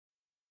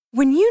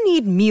When you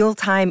need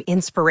mealtime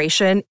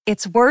inspiration,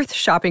 it's worth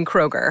shopping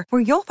Kroger,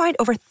 where you'll find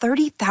over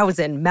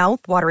 30,000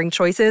 mouth-watering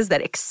choices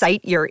that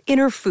excite your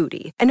inner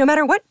foodie. And no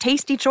matter what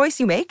tasty choice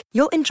you make,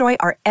 you'll enjoy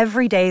our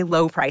everyday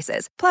low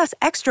prices, plus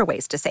extra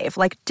ways to save,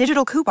 like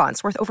digital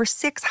coupons worth over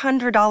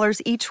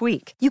 $600 each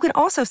week. You can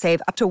also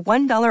save up to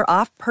 $1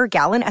 off per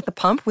gallon at the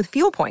pump with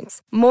fuel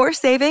points. More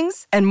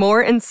savings and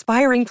more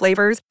inspiring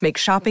flavors make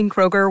shopping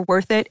Kroger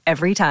worth it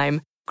every time.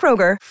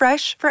 Kroger,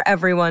 fresh for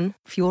everyone.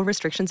 Fuel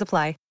restrictions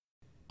apply.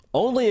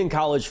 Only in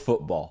college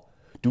football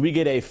do we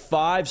get a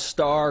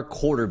 5-star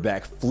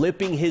quarterback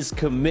flipping his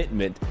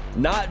commitment,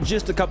 not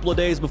just a couple of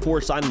days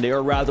before signing day,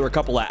 or rather a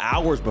couple of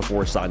hours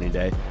before signing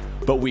day,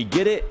 but we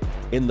get it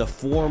in the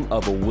form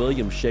of a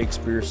William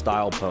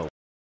Shakespeare-style poem.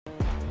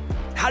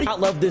 How do you not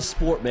love this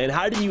sport, man?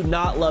 How do you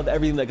not love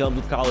everything that comes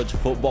with college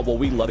football? Well,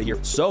 we love it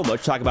here so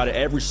much. Talk about it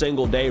every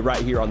single day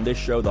right here on this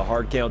show, The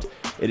Hard Count.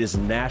 It is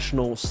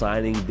National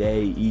Signing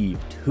Day Eve,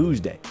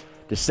 Tuesday,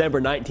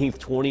 December 19th,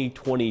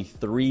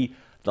 2023.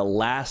 The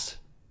last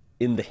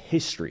in the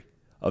history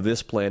of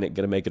this planet.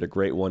 Going to make it a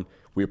great one.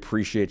 We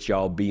appreciate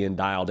y'all being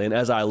dialed in.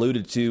 As I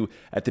alluded to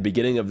at the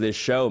beginning of this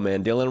show,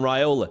 man, Dylan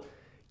Raiola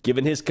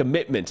giving his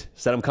commitment,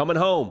 said I'm coming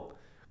home,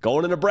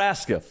 going to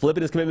Nebraska,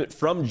 flipping his commitment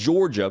from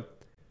Georgia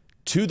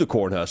to the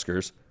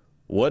Cornhuskers.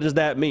 What does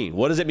that mean?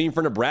 What does it mean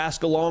for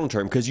Nebraska long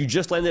term? Because you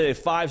just landed a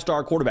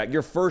 5-star quarterback,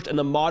 your first in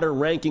the modern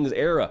rankings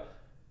era.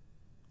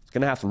 It's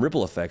going to have some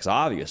ripple effects,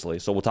 obviously.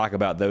 So we'll talk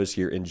about those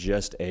here in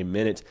just a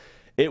minute.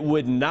 It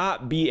would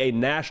not be a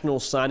National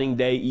Signing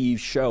Day Eve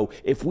show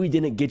if we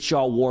didn't get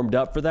y'all warmed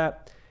up for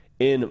that.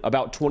 In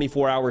about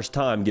 24 hours'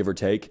 time, give or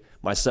take,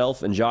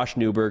 myself and Josh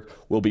Newberg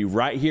will be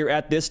right here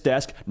at this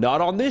desk,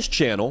 not on this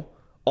channel,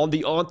 on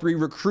the On3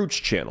 Recruits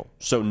channel.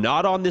 So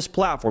not on this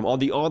platform, on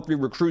the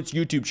On3 Recruits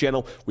YouTube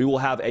channel, we will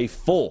have a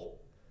full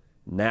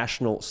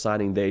National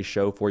Signing Day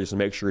show for you, so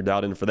make sure you're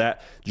dialed in for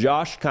that.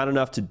 Josh, kind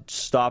enough to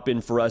stop in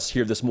for us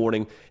here this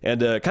morning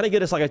and kind of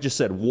get us, like I just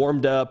said,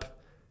 warmed up,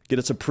 get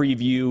us a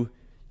preview,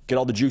 get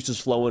all the juices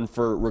flowing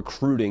for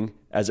recruiting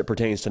as it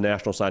pertains to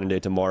National Signing Day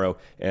tomorrow,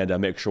 and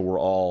make sure we're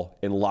all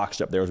in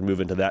lockstep there as we move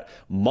into that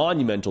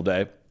monumental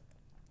day.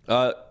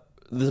 The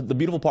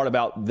beautiful part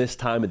about this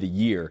time of the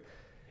year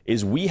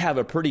is we have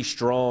a pretty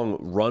strong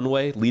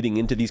runway leading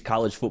into these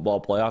college football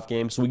playoff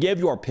games. So we gave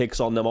you our picks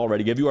on them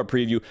already, gave you our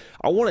preview.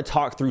 I want to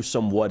talk through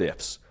some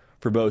what-ifs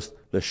for both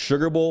the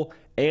Sugar Bowl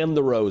and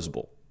the Rose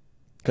Bowl.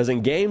 Because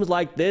in games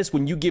like this,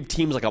 when you give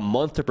teams like a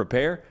month to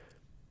prepare,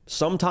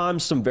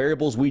 sometimes some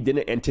variables we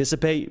didn't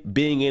anticipate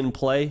being in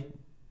play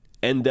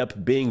end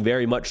up being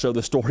very much so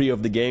the story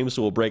of the game.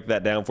 So we'll break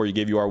that down for you,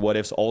 give you our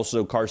what-ifs.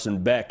 Also,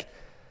 Carson Beck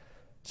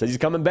says he's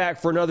coming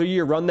back for another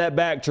year. Run that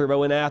back,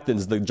 Turbo, in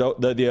Athens.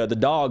 The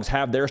Dogs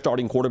have their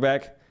starting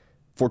quarterback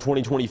for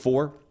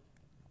 2024.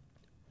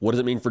 What does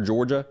it mean for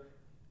Georgia?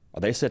 Are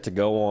they set to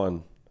go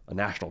on a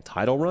national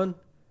title run?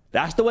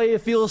 That's the way it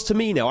feels to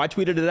me now. I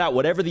tweeted it out.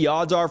 Whatever the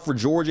odds are for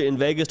Georgia in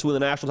Vegas to win the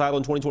national title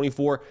in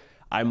 2024,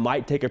 I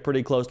might take a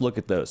pretty close look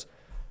at those.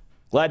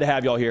 Glad to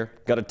have y'all here.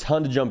 Got a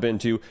ton to jump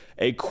into.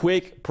 A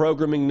quick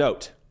programming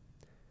note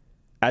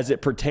as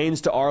it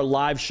pertains to our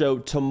live show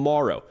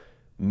tomorrow.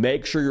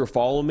 Make sure you're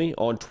following me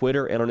on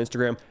Twitter and on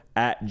Instagram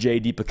at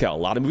JD Piquel. A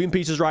lot of moving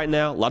pieces right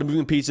now. A lot of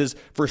moving pieces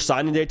for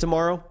signing day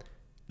tomorrow.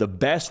 The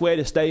best way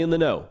to stay in the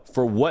know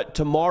for what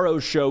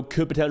tomorrow's show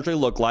could potentially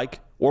look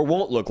like or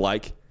won't look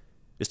like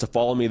is to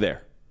follow me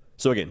there.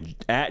 So again,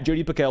 at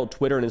JD Piquel,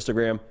 Twitter and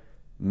Instagram.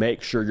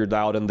 Make sure you're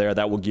dialed in there.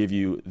 That will give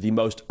you the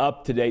most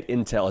up-to-date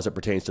intel as it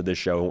pertains to this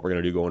show and what we're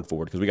going to do going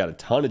forward, because we got a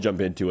ton to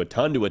jump into, a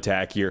ton to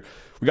attack here.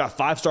 We got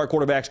 5-star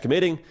quarterbacks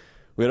committing.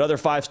 We got other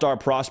 5-star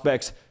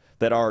prospects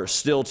that are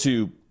still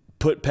to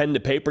put pen to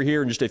paper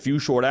here in just a few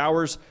short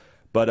hours.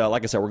 But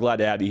like I said, we're glad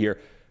to have you here.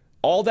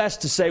 All that's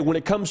to say, when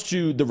it comes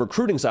to the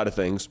recruiting side of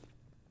things,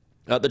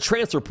 the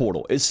transfer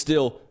portal is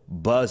still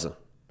buzzing.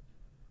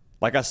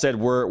 Like I said,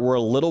 we're a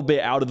little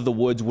bit out of the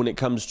woods when it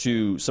comes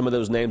to some of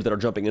those names that are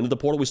jumping into the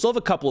portal. We still have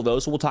a couple of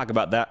those, so we'll talk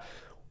about that.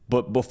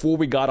 But before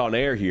we got on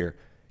air here,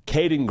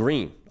 Caden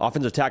Green,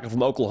 offensive tackle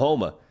from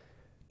Oklahoma,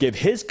 gave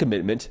his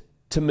commitment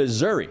to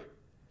Missouri.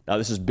 Now,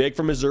 this is big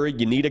for Missouri.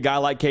 You need a guy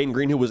like Caden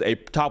Green, who was a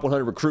top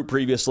 100 recruit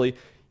previously.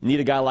 You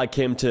need a guy like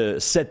him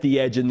to set the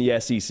edge in the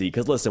SEC.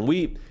 Because, listen,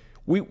 we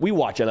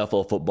watch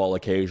NFL football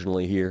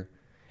occasionally here.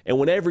 And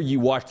whenever you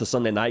watch the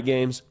Sunday night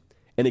games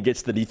and it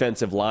gets to the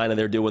defensive line and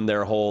they're doing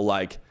their whole,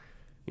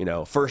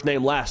 first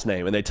name, last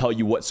name, and they tell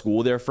you what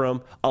school they're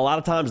from, a lot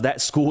of times that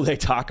school they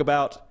talk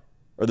about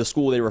or the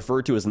school they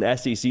refer to as an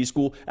SEC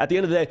school, at the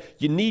end of the day,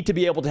 you need to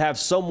be able to have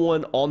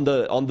someone on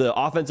the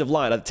offensive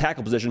line at the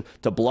tackle position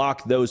to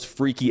block those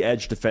freaky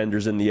edge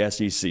defenders in the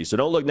SEC. So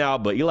don't look now,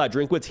 but Eli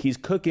Drinkwitz, he's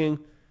cooking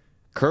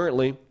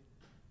currently,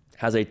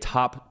 has a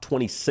top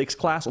 26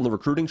 class on the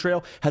recruiting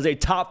trail, has a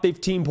top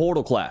 15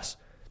 portal class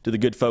to the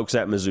good folks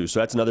at Mizzou. So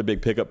that's another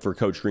big pickup for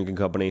Coach Drink and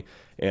company.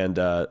 And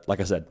like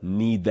I said,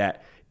 need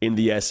that in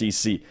the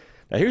SEC.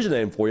 Now here's a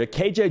name for you,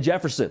 KJ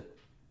Jefferson.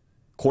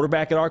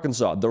 Quarterback at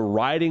Arkansas. The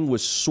writing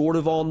was sort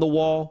of on the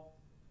wall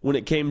when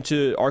it came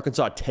to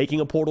Arkansas taking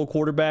a portal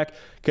quarterback.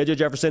 KJ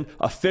Jefferson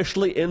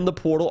officially in the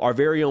portal. Our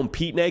very own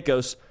Pete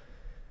Nakos.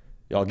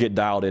 Y'all get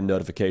dialed in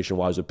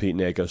notification-wise with Pete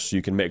Nakos so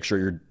you can make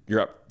sure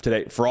you're up to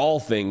date for all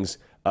things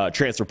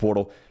transfer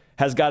portal.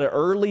 Has got an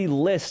early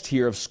list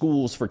here of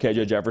schools for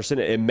KJ Jefferson.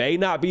 It may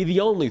not be the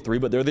only three,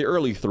 but they're the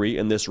early three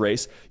in this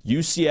race.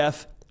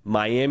 UCF,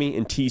 Miami,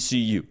 and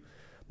TCU.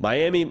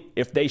 Miami,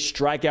 if they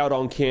strike out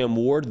on Cam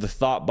Ward, the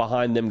thought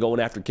behind them going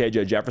after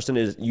KJ Jefferson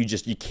is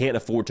you can't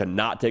afford to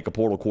not take a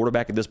portal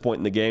quarterback at this point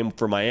in the game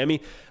for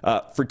Miami.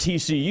 For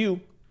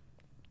TCU,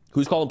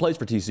 who's calling plays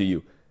for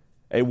TCU?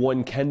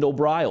 A1 Kendall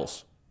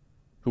Briles,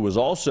 who was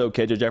also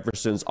KJ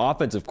Jefferson's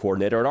offensive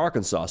coordinator at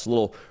Arkansas. So a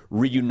little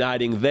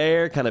reuniting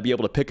there, kind of be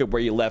able to pick up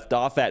where you left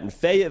off at in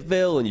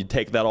Fayetteville, and you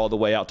take that all the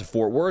way out to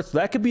Fort Worth. So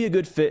that could be a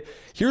good fit.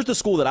 Here's the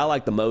school that I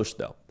like the most,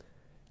 though.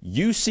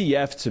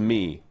 UCF, to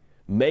me,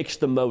 makes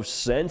the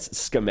most sense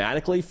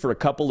schematically for a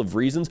couple of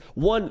reasons.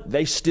 One,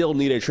 they still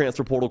need a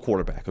transfer portal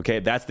quarterback, okay?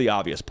 That's the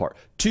obvious part.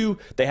 Two,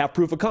 they have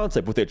proof of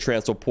concept with their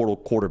transfer portal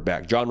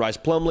quarterback. John Rice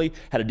Plumlee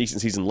had a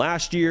decent season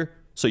last year.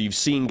 So you've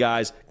seen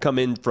guys come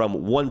in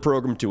from one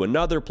program to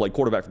another, play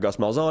quarterback for Gus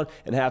Malzahn,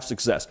 and have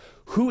success.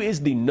 Who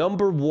is the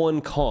number one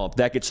comp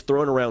that gets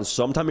thrown around,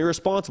 sometime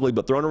irresponsibly,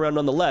 but thrown around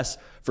nonetheless,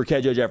 for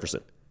KJ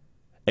Jefferson?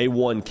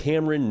 A1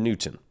 Cameron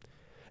Newton.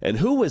 And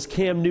who was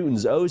Cam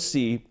Newton's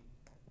OC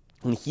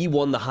when he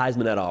won the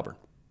Heisman at Auburn?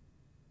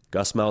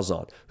 Gus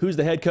Malzahn. Who's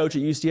the head coach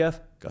at UCF?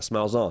 Gus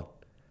Malzahn.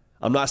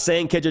 I'm not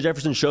saying KJ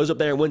Jefferson shows up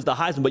there and wins the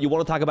Heisman, but you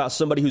want to talk about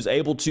somebody who's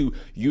able to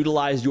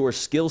utilize your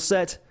skill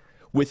set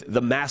with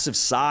the massive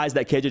size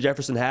that KJ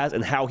Jefferson has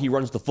and how he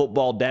runs the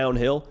football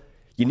downhill.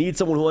 You need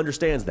someone who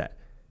understands that.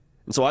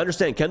 And so I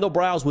understand Kendall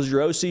Briles was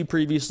your OC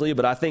previously,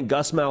 but I think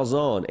Gus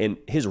Malzahn and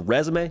his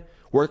resume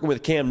working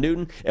with Cam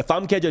Newton, if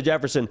I'm KJ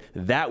Jefferson,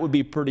 that would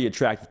be pretty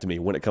attractive to me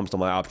when it comes to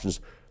my options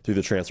through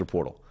the transfer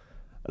portal.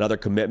 Another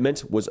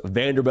commitment was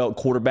Vanderbilt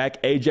quarterback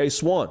A.J.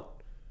 Swann,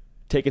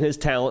 taking his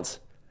talents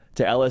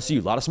to LSU.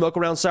 A lot of smoke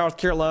around South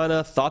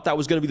Carolina. Thought that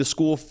was going to be the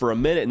school for a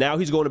minute. Now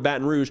he's going to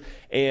Baton Rouge.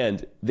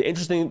 And the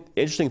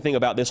interesting thing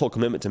about this whole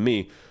commitment to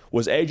me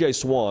was A.J.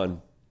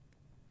 Swann,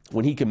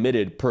 when he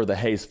committed per the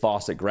Hayes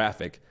Fawcett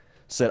graphic,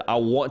 said, I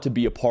want to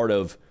be a part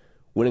of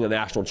winning a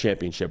national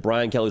championship.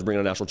 Brian Kelly's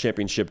bringing a national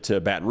championship to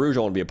Baton Rouge.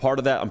 I want to be a part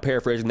of that. I'm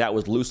paraphrasing. That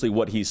was loosely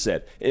what he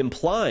said,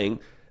 implying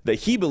that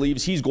he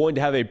believes he's going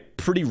to have a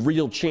pretty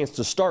real chance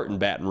to start in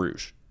Baton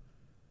Rouge.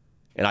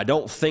 And I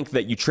don't think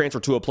that you transfer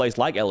to a place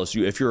like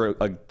LSU if you're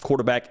a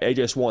quarterback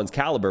A.J. Swann's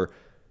caliber,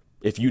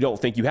 if you don't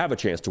think you have a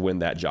chance to win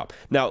that job.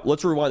 Now,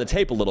 let's rewind the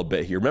tape a little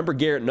bit here. Remember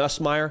Garrett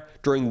Nussmeier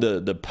during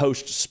the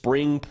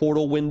post-spring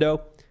portal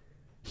window?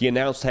 He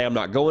announced, hey, I'm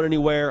not going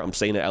anywhere. I'm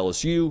staying at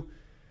LSU.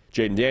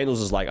 Jaden Daniels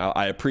is like,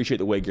 I appreciate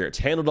the way Garrett's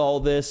handled all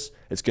of this.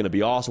 It's going to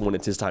be awesome when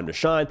it's his time to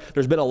shine.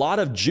 There's been a lot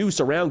of juice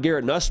around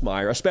Garrett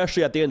Nussmeier,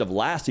 especially at the end of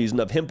last season,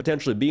 of him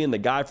potentially being the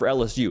guy for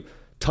LSU.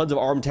 Tons of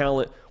arm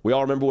talent. We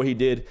all remember what he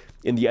did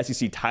in the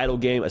SEC title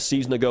game a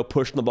season ago,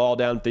 pushing the ball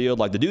downfield.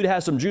 Like, the dude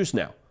has some juice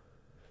now.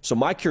 So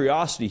my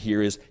curiosity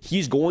here is,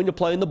 he's going to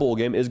play in the bowl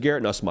game, is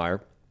Garrett Nussmeier.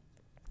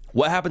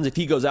 What happens if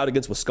he goes out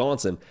against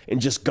Wisconsin and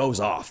just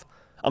goes off?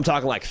 I'm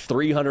talking like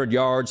 300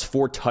 yards,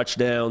 4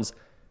 touchdowns.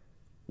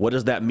 What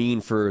does that mean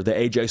for the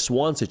A.J.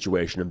 Swann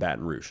situation in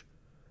Baton Rouge?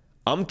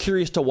 I'm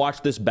curious to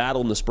watch this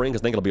battle in the spring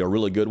because I think it'll be a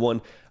really good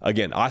one.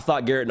 Again, I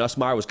thought Garrett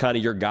Nussmeier was kind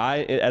of your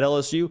guy at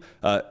LSU.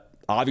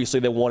 Obviously,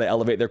 they want to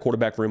elevate their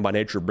quarterback room by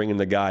nature of bringing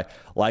the guy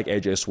like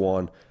A.J.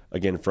 Swann,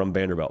 again, from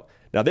Vanderbilt.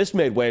 Now, this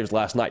made waves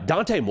last night.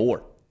 Dante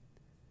Moore,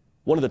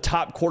 one of the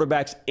top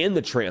quarterbacks in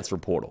the transfer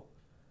portal,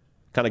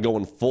 kind of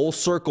going full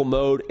circle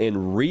mode and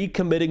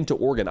recommitting to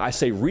Oregon. I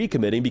say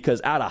recommitting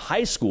because out of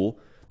high school,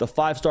 the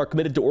 5-star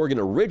committed to Oregon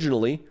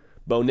originally.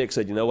 Bo Nix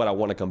said, you know what, I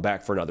want to come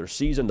back for another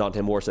season.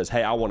 Dante Moore says,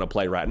 hey, I want to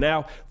play right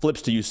now.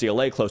 Flips to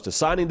UCLA close to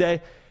signing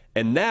day.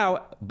 And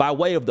now, by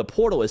way of the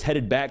portal, is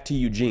headed back to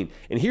Eugene.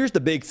 And here's the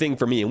big thing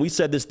for me, and we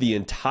said this the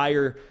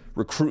entire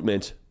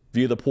recruitment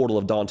via the portal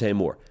of Dante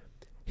Moore.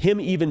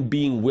 Him even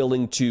being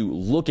willing to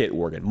look at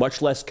Oregon,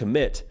 much less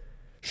commit,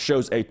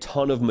 shows a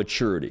ton of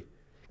maturity.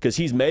 Because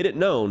he's made it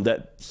known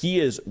that he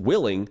is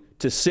willing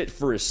to sit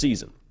for a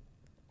season.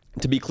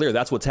 To be clear,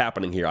 that's what's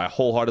happening here. I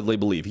wholeheartedly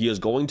believe he is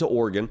going to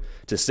Oregon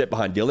to sit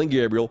behind Dylan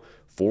Gabriel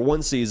for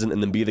one season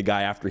and then be the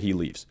guy after he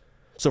leaves.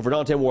 So for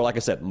Dante Moore, like I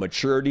said,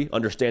 maturity,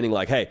 understanding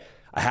like, hey,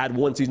 I had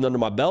one season under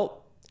my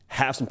belt,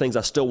 have some things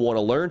I still want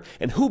to learn,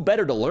 and who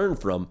better to learn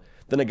from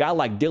than a guy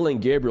like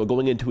Dylan Gabriel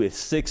going into his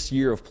 6th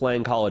year of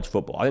playing college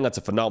football. I think that's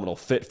a phenomenal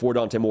fit for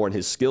Dante Moore and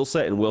his skill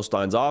set and Will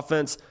Stein's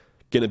offense.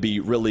 Going to be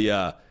really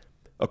a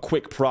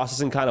quick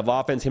processing kind of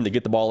offense, him to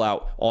get the ball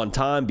out on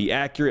time, be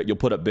accurate. You'll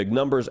put up big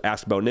numbers.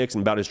 Ask Bo Nix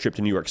about his trip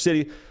to New York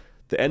City.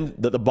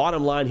 The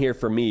bottom line here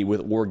for me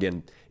with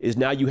Oregon is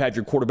now you have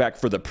your quarterback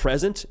for the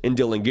present in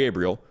Dylan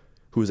Gabriel,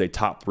 who is a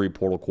top 3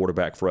 portal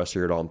quarterback for us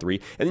here at On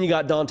 3. And then you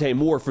got Dante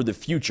Moore for the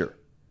future,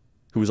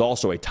 who is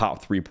also a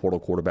top 3 portal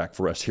quarterback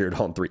for us here at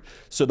On 3.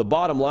 So the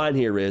bottom line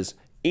here is,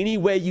 any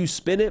way you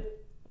spin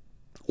it,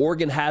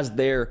 Oregon has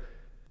their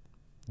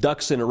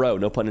ducks in a row,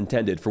 no pun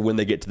intended, for when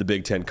they get to the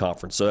Big Ten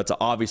Conference. So that's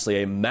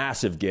obviously a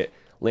massive get,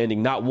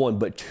 landing not one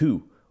but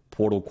two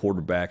portal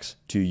quarterbacks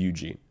to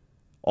Eugene.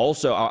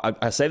 Also,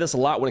 I say this a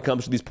lot when it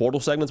comes to these portal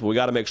segments, but we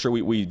got to make sure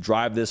we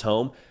drive this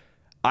home.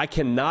 I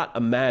cannot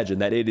imagine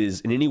that it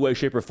is in any way,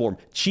 shape, or form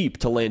cheap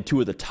to land two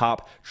of the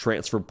top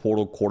transfer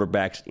portal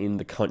quarterbacks in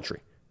the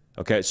country.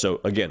 Okay,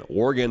 so again,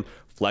 Oregon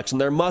flexing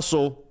their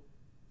muscle,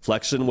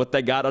 flexing what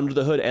they got under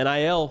the hood,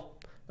 NIL.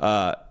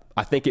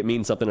 I think it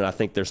means something, and I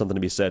think there's something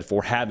to be said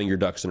for having your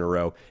ducks in a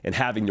row and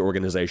having the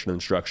organization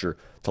and structure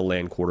to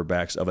land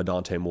quarterbacks of a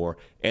Dante Moore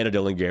and a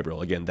Dylan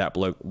Gabriel. Again,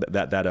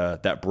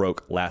 that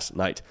broke last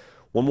night.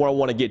 One more I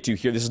want to get to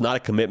here. This is not a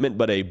commitment,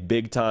 but a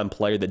big-time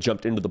player that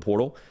jumped into the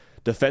portal.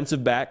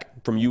 Defensive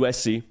back from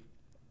USC,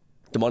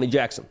 Damani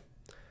Jackson.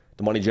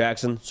 Damani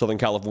Jackson, Southern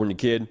California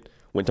kid,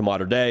 went to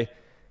Mater Dei.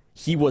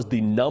 He was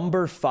the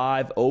number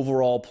 5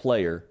 overall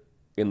player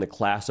in the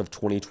class of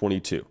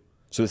 2022.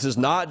 So this is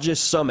not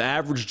just some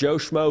average Joe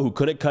Schmo who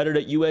couldn't cut it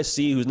at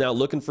USC, who's now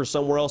looking for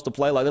somewhere else to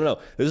play. Like, no.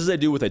 This is a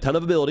dude with a ton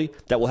of ability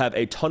that will have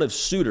a ton of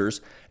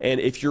suitors.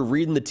 And if you're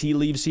reading the tea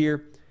leaves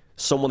here,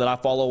 someone that I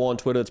follow on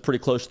Twitter that's pretty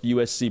close to the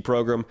USC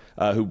program,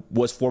 who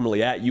was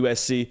formerly at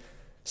USC,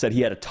 said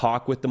he had a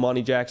talk with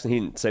Damani Jackson. He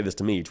didn't say this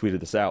to me. He tweeted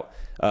this out.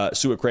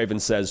 Sua Craven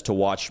says to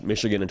watch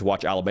Michigan and to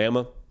watch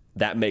Alabama.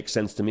 That makes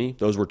sense to me.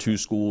 Those were two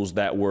schools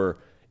that were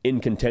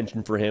in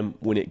contention for him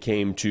when it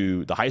came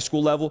to the high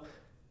school level.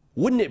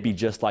 Wouldn't it be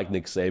just like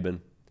Nick Saban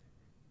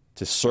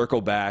to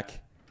circle back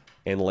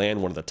and land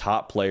one of the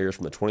top players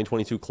from the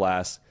 2022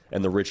 class,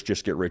 and the rich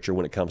just get richer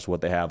when it comes to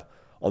what they have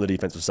on the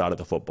defensive side of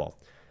the football?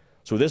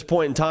 So at this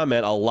point in time,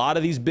 man, a lot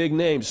of these big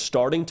names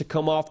starting to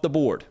come off the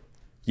board.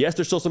 Yes,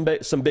 there's still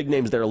some big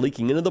names that are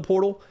leaking into the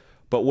portal,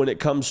 but when it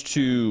comes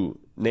to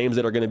names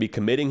that are going to be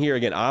committing here,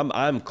 again,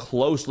 I'm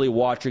closely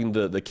watching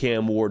the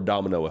Cam Ward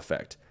domino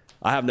effect.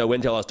 I have no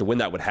intel as to when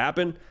that would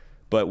happen,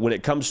 but when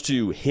it comes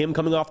to him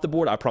coming off the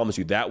board, I promise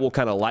you that will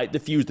kind of light the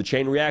fuse. The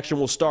chain reaction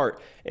will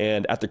start,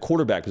 and at the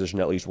quarterback position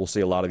at least, we'll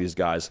see a lot of these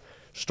guys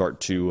start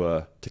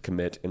to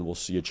commit, and we'll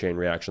see a chain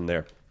reaction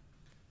there.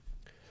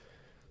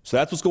 So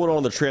that's what's going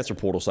on the transfer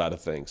portal side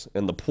of things.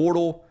 And the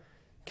portal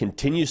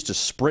continues to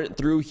sprint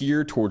through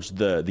here towards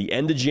the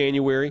end of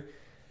January.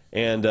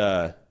 And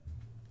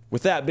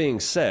with that being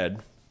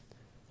said,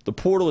 the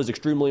portal is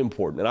extremely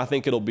important, and I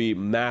think it'll be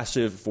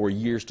massive for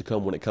years to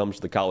come when it comes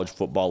to the college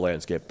football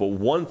landscape. But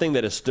one thing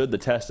that has stood the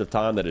test of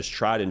time, that is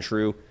tried and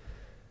true,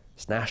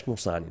 is National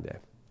Signing Day.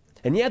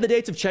 And yeah, the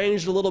dates have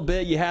changed a little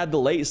bit. You had the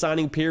late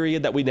signing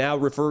period that we now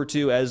refer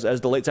to as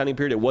the late signing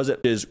period. It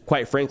is,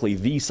 quite frankly,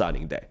 the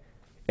signing day.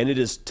 And it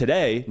is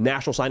today,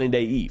 National Signing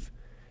Day Eve.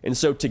 And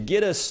so to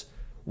get us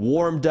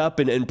warmed up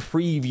and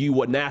preview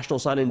what National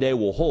Signing Day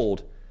will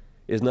hold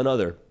is none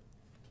other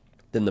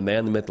than the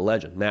man, the myth, the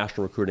legend,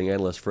 national recruiting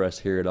analyst for us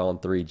here at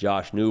On3,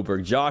 Josh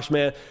Newberg. Josh,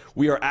 man,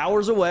 we are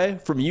hours away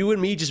from you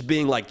and me just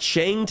being like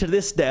chained to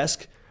this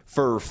desk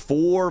for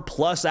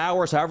 4+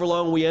 hours, however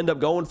long we end up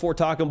going for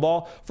talking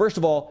ball. First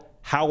of all,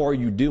 how are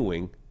you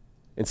doing?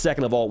 And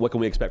second of all, what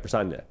can we expect for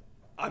signing day?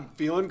 I'm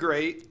feeling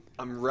great.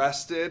 I'm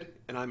rested,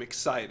 and I'm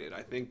excited.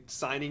 I think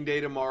signing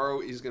day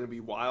tomorrow is going to be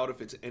wild. If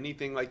it's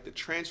anything like the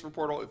transfer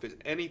portal, if it's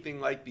anything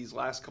like these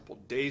last couple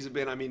days have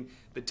been, I mean,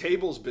 the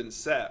table's been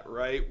set,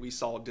 right? We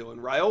saw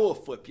Dylan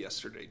Raiola flip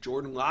yesterday.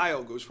 Jordan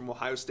Lyle goes from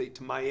Ohio State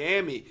to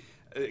Miami.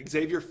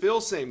 Xavier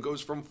Filsame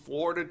goes from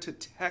Florida to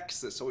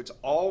Texas. So it's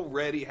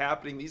already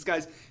happening. These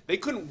guys, they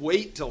couldn't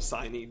wait till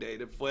signing day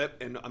to flip,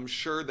 and I'm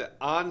sure that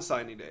on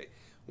signing day,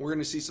 we're going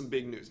to see some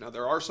big news. Now,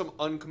 there are some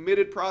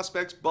uncommitted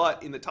prospects,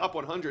 but in the top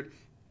 100,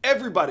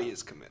 everybody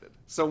is committed.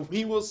 So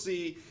we will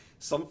see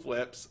some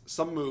flips,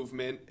 some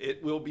movement.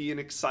 It will be an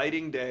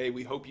exciting day.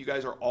 We hope you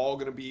guys are all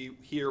going to be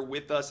here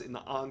with us in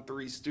the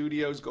On3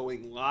 studios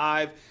going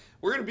live.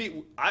 We're going to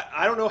be,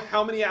 I don't know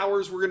how many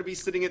hours we're going to be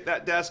sitting at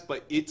that desk,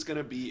 but it's going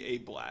to be a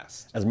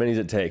blast. As many as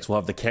it takes. We'll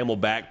have the camel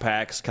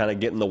backpacks kind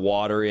of getting the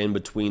water in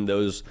between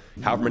those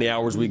however many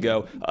hours we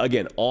go.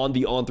 Again, on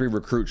the On3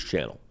 Recruits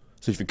channel.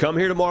 So if you come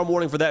here tomorrow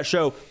morning for that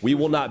show, we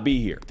will not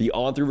be here. The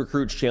On3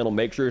 Recruits channel,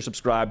 make sure you're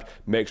subscribed,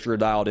 make sure you're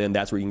dialed in.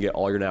 That's where you can get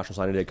all your National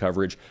Signing Day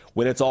coverage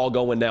when it's all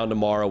going down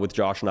tomorrow with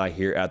Josh and I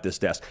here at this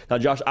desk. Now,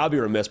 Josh, I'll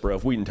be remiss, bro,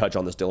 if we didn't touch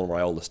on this Dylan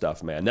Raiola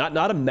stuff, man.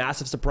 Not a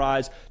massive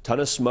surprise,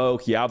 ton of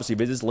smoke. He obviously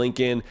visits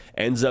Lincoln,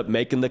 ends up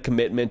making the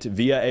commitment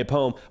via a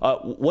poem.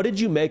 What did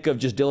you make of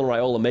just Dylan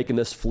Raiola making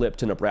this flip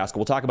to Nebraska?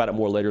 We'll talk about it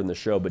more later in the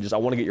show, but just I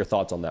want to get your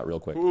thoughts on that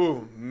real quick.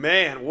 Ooh,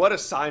 man, what a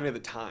sign of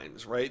the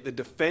times, right? The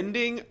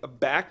defending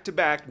back-to-back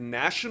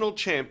national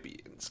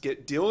champions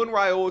get Dylan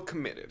Raiola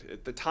committed.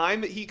 At the time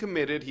that he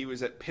committed, he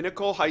was at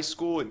Pinnacle High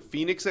School in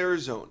Phoenix,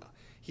 Arizona.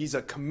 He's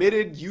a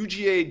committed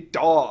UGA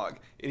dog,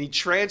 and he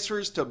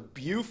transfers to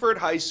Buford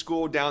High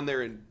School down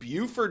there in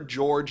Buford,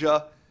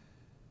 Georgia,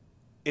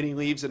 and he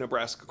leaves a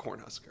Nebraska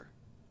Cornhusker.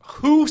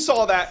 Who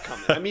saw that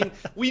coming? I mean,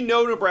 we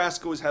know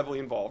Nebraska was heavily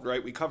involved,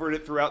 right? We covered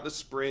it throughout the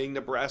spring.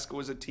 Nebraska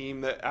was a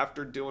team that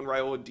after Dylan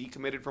Raiola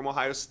decommitted from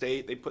Ohio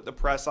State, they put the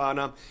press on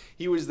him.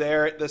 He was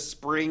there at the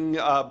spring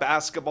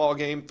basketball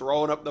game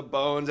throwing up the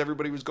bones.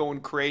 Everybody was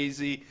going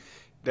crazy.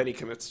 Then he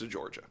commits to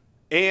Georgia.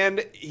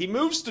 And he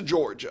moves to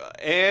Georgia,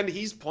 and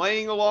he's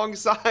playing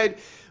alongside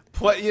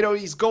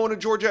he's going to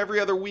Georgia every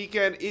other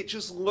weekend. It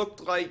just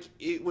looked like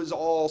it was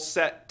all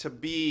set to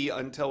be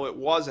until it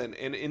wasn't.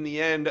 And in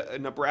the end,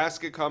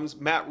 Nebraska comes.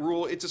 Matt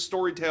Rule, it's a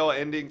storytale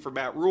ending for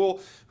Matt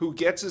Rule, who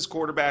gets his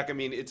quarterback. I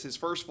mean, it's his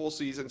first full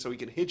season, so he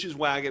can hitch his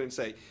wagon and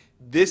say,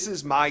 this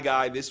is my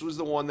guy. This was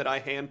the one that I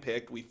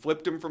handpicked. We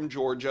flipped him from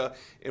Georgia,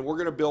 and we're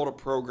going to build a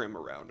program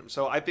around him.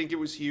 So I think it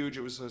was huge.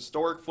 It was a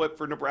historic flip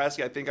for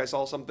Nebraska. I think I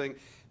saw something,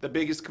 the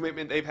biggest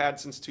commitment they've had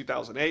since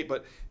 2008,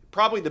 but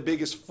probably the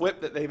biggest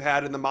flip that they've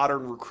had in the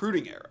modern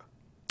recruiting era.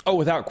 Oh,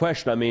 without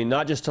question. I mean,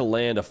 not just to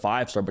land a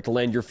 5-star, but to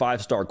land your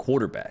 5-star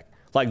quarterback.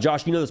 Like,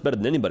 Josh, you know this better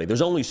than anybody.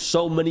 There's only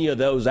so many of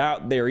those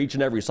out there each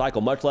and every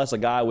cycle, much less a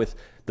guy with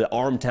the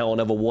arm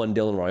talent of a one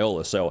Dylan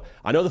Raiola. So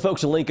I know the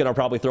folks in Lincoln are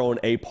probably throwing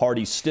a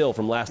party still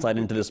from last night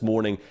into this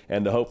morning,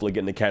 and hopefully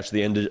getting to catch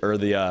the end, or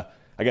the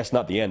I guess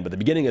not the end, but the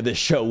beginning of this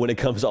show when it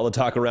comes to all the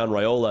talk around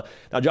Raiola.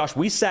 Now, Josh,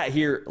 we sat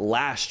here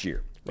last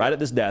year, right at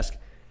this desk,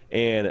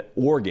 and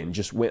Oregon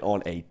just went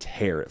on a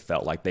tear, it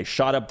felt like. They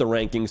shot up the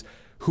rankings.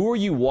 Who are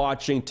you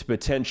watching to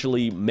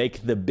potentially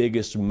make the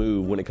biggest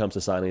move when it comes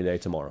to signing day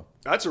tomorrow?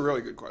 That's a really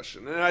good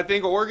question. And I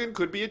think Oregon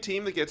could be a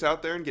team that gets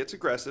out there and gets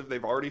aggressive.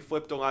 They've already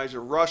flipped Elijah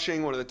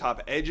Rushing, one of the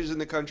top edges in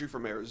the country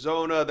from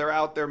Arizona. They're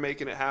out there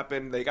making it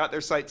happen. They got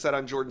their sights set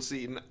on Jordan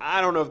Seaton.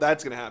 I don't know if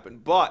that's going to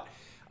happen. But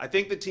I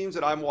think the teams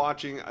that I'm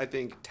watching, I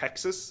think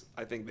Texas,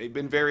 I think they've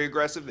been very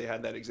aggressive. They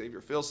had that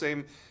Xavier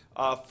Filsaime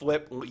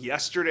flip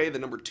yesterday. The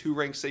number 2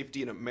 ranked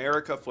safety in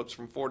America flips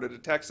from Florida to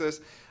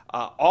Texas.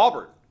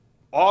 Auburn,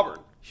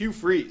 Hugh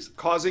Freeze,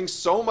 causing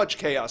so much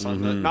chaos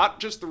on not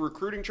just the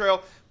recruiting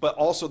trail, but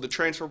also the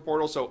transfer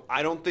portal. So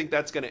I don't think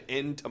that's going to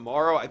end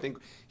tomorrow. I think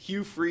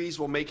Hugh Freeze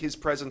will make his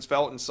presence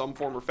felt in some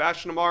form or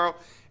fashion tomorrow.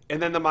 And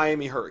then the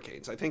Miami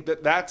Hurricanes. I think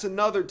that that's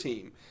another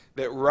team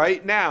that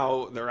right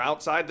now they're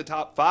outside the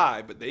top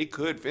 5, but they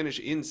could finish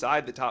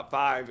inside the top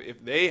 5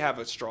 if they have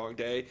a strong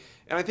day.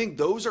 And I think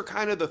those are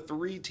kind of the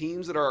 3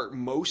 teams that are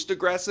most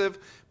aggressive,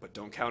 but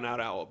don't count out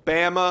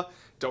Alabama,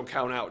 don't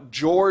count out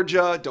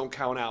Georgia, don't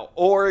count out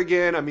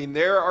Oregon. I mean,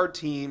 there are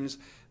teams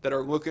that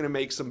are looking to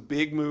make some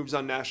big moves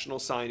on National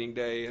Signing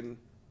Day, and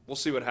we'll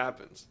see what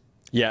happens.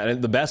 Yeah,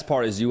 and the best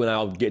part is you and I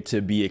will get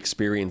to be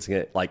experiencing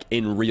it like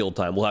in real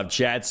time. We'll have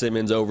Chad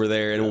Simmons over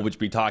there, and we'll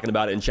be talking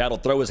about it, and Chad will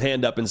throw his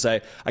hand up and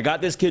say, I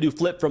got this kid who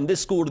flipped from this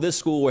school to this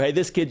school, or hey,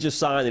 this kid just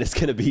signed, and it's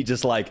going to be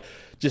just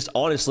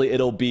honestly,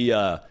 it'll be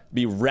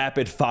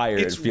rapid fire,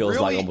 it feels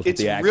like, almost with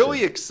the action. It's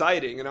really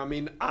exciting, and I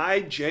mean, I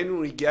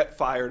genuinely get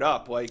fired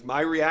up. Like,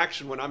 my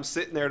reaction when I'm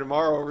sitting there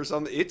tomorrow over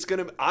something,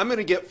 I'm going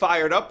to get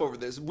fired up over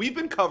this. We've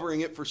been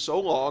covering it for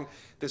so long,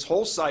 this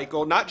whole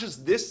cycle, not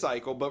just this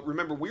cycle, but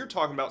remember, we were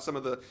talking about some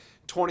of the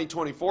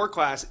 2024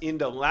 class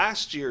into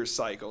last year's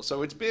cycle.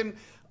 So it's been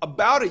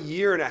about a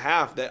year and a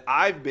half that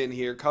I've been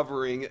here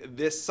covering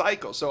this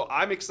cycle. So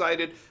I'm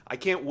excited. I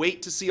can't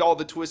wait to see all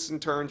the twists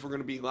and turns. We're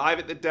going to be live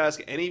at the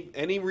desk.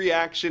 Any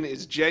reaction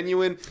is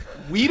genuine.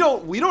 We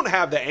don't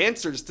have the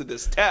answers to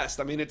this test.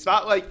 I mean, it's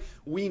not like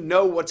we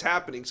know what's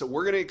happening. So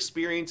we're going to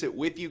experience it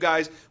with you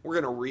guys. We're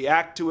going to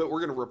react to it. We're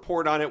going to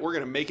report on it. We're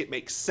going to make it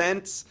make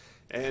sense.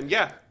 And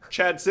yeah,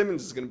 Chad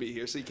Simmons is going to be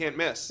here, so you can't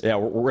miss. Yeah,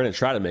 we're going to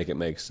try to make it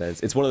make sense.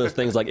 It's one of those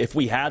things, like, if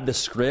we had the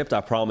script,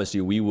 I promise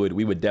you we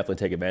would definitely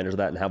take advantage of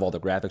that and have all the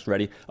graphics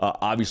ready.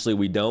 Obviously,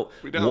 we don't.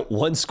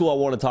 One school I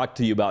want to talk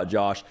to you about,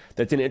 Josh,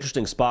 that's in an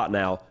interesting spot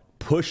now,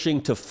 pushing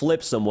to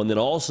flip someone, then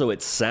also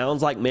it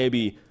sounds like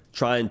maybe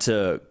trying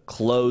to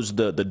close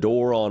the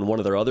door on one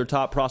of their other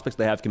top prospects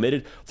they have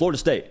committed. Florida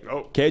State.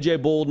 Oh.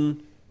 KJ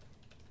Bolden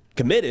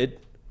committed.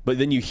 But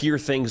then you hear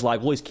things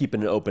like, well, he's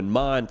keeping an open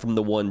mind from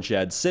the one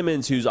Chad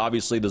Simmons, who's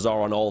obviously the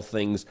czar on all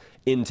things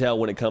intel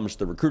when it comes to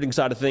the recruiting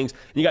side of things.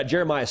 And you got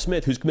Jeremiah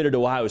Smith, who's committed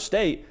to Ohio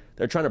State.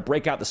 They're trying to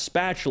break out the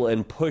spatula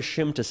and push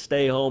him to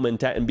stay home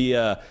and be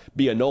a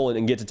Nolan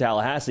and get to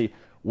Tallahassee.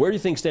 Where do you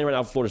think stand right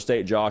now for Florida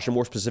State, Josh, and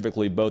more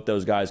specifically both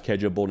those guys,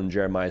 KJ Bolden and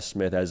Jeremiah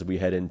Smith, as we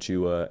head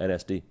into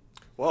NSD?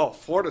 Well,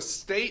 Florida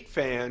State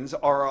fans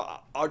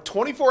are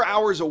 24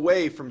 hours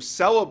away from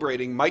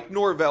celebrating Mike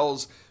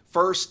Norvell's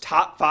first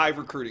top 5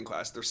 recruiting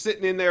class. They're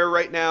sitting in there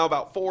right now,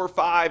 about 4 or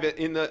 5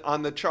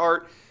 on the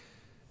chart.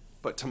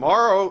 But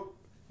tomorrow,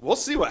 we'll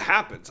see what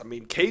happens. I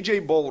mean,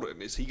 KJ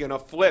Bolden, is he going to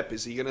flip?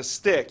 Is he going to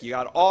stick? You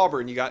got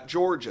Auburn, you got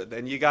Georgia,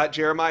 then you got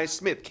Jeremiah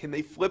Smith. Can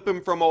they flip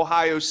him from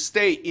Ohio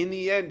State? In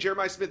the end,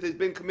 Jeremiah Smith has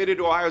been committed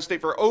to Ohio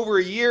State for over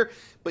a year,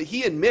 but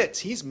he admits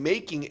he's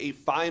making a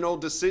final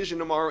decision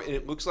tomorrow, and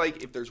it looks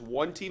like if there's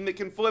one team that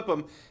can flip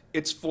him,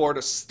 it's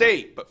Florida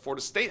State. But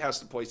Florida State has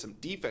to play some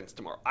defense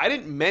tomorrow. I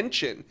didn't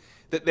mention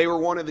that they were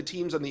one of the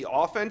teams on the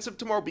offensive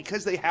tomorrow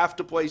because they have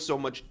to play so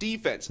much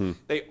defense.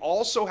 They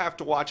also have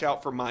to watch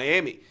out for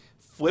Miami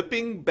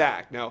flipping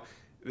back. Now,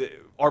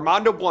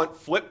 Armando Blunt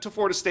flipped to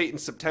Florida State in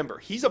September.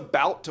 He's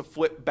about to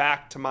flip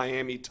back to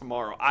Miami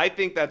tomorrow. I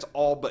think that's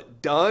all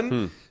but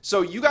done.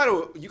 So you got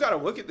to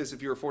look at this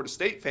if you're a Florida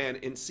State fan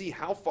and see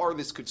how far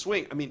this could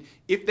swing. I mean,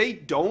 if they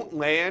don't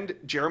land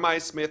Jeremiah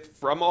Smith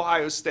from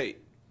Ohio State,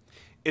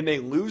 and they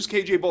lose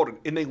KJ Bolden,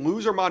 and they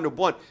lose Armando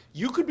Blunt,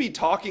 you could be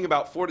talking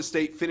about Florida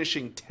State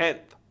finishing 10th.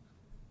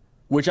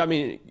 Which, I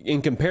mean,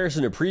 in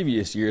comparison to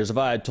previous years, if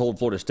I had told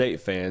Florida State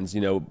fans,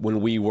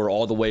 when we were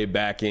all the way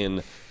back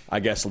in, I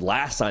guess,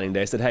 last signing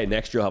day, I said, hey,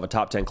 next year I'll have a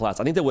top 10 class.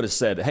 I think they would have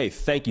said, hey,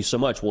 thank you so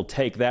much. We'll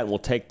take that, and we'll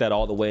take that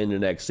all the way into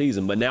next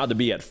season. But now to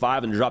be at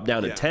 5 and drop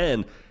down to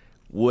 10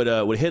 would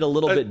hit a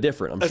little bit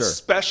different, I'm sure.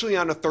 Especially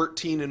on a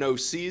 13-0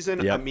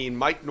 season. Yep. I mean,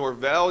 Mike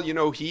Norvell,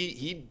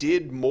 he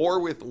did more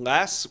with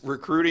less,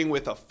 recruiting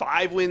with a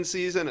 5-win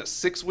season, a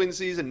 6-win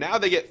season. Now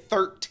they get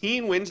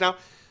 13 wins. Now,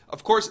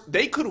 of course,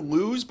 they could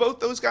lose both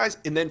those guys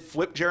and then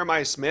flip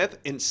Jeremiah Smith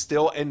and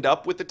still end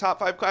up with the top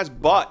 5 class.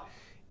 But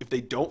if they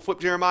don't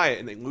flip Jeremiah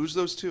and they lose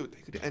those two,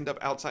 they could end up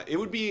outside. It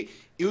would be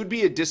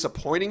a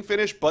disappointing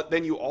finish, but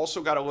then you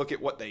also got to look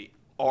at what they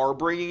are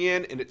bringing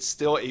in, and it's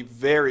still a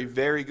very,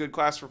 very good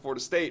class for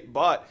Florida State.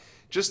 But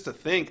just to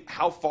think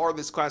how far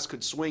this class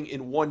could swing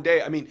in one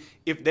day. I mean,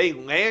 if they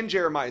land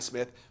Jeremiah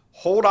Smith,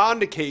 hold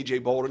on to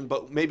KJ Bolden,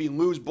 but maybe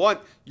lose Blunt,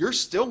 you're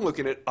still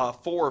looking at a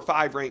 4 or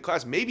 5 ranked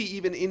class, maybe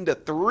even into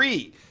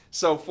 3.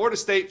 So Florida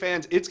State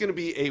fans, it's going to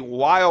be a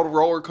wild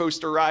roller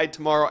coaster ride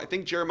tomorrow. I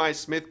think Jeremiah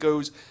Smith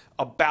goes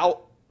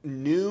about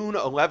noon,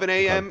 11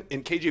 a.m.,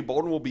 and KJ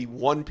Bolden will be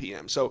 1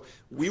 p.m. So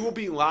we will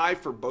be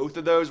live for both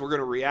of those. We're going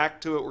to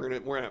react to it. We're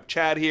going to have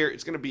Chad here.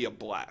 It's going to be a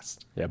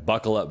blast. Yeah,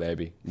 buckle up,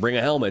 baby. Bring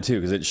a helmet,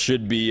 too, because it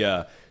should be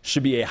a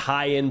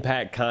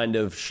high-impact kind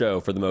of show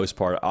for the most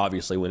part.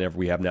 Obviously, whenever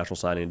we have National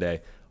Signing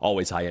Day,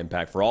 always high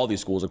impact for all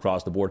these schools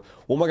across the board.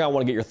 One more guy I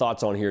want to get your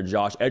thoughts on here,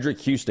 Josh. Edric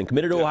Houston,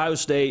 committed to Ohio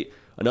State.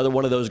 Another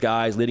one of those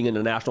guys leading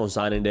into National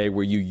Signing Day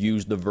where you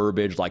use the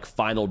verbiage like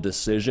final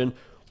decision.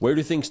 Where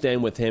do things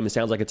stand with him? It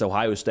sounds like it's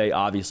Ohio State,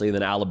 obviously, and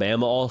then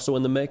Alabama also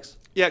in the mix.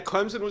 Yeah,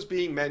 Clemson was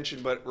being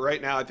mentioned, but right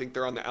now I think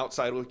they're on the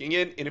outside looking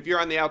in. And if you're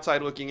on the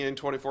outside looking in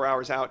 24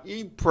 hours out,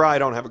 you probably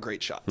don't have a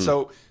great shot.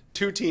 So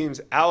 2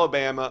 teams,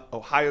 Alabama,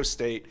 Ohio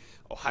State.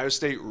 Ohio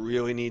State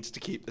really needs to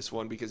keep this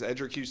one because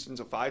Edric Houston's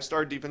a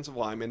 5-star defensive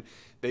lineman.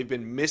 They've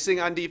been missing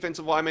on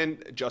defensive linemen.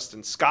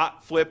 Justin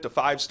Scott flipped a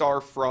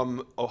 5-star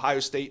from Ohio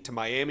State to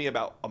Miami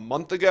about a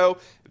month ago.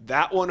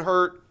 That one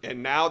hurt,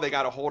 and now they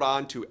got to hold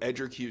on to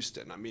Edric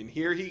Houston. I mean,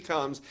 here he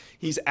comes.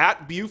 He's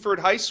at Buford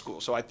High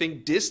School, so I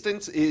think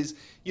distance is,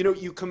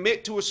 you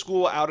commit to a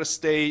school out of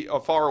state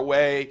or far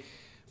away.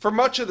 For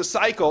much of the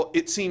cycle,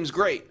 it seems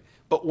great.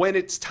 But when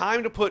it's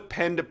time to put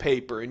pen to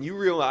paper and you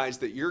realize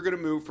that you're going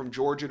to move from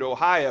Georgia to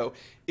Ohio,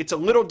 it's a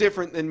little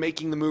different than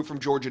making the move from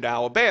Georgia to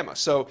Alabama.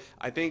 So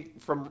I think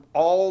from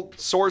all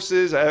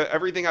sources,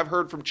 everything I've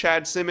heard from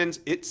Chad Simmons,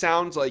 it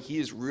sounds like he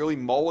is really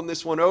mulling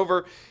this one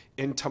over.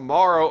 And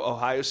tomorrow,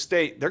 Ohio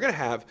State, they're going to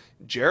have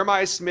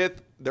Jeremiah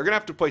Smith. They're going to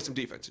have to play some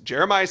defense.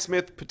 Jeremiah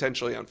Smith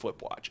potentially on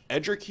flip watch.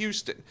 Edric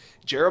Houston,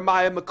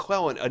 Jeremiah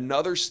McClellan,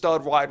 another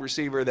stud wide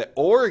receiver that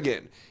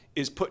Oregon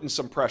is putting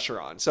some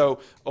pressure on. So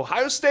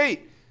Ohio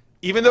State,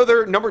 even though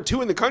they're number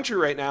 2 in the country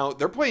right now,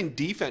 they're playing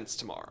defense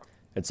tomorrow.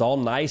 It's all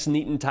nice,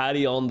 neat, and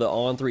tidy on the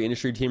On3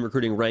 industry team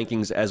recruiting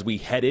rankings as we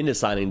head into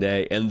signing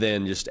day, and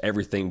then just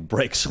everything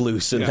breaks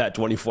loose in that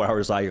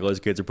 24-hour cycle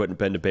as kids are putting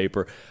pen to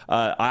paper.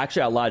 I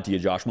lied to you,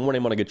 Josh. One more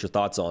name I want to get your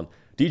thoughts on.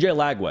 DJ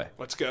Lagway.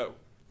 Let's go.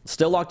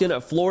 Still locked in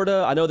at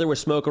Florida. I know there was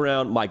smoke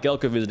around Mike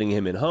Elko visiting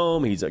him at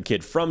home. He's a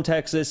kid from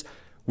Texas.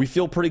 We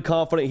feel pretty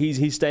confident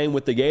he's staying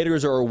with the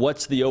Gators, or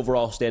what's the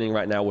overall standing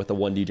right now with the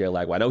one DJ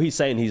Lagway? I know he's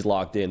saying he's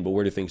locked in, but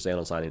where do things stand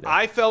on signing day?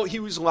 I felt he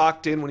was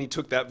locked in when he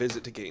took that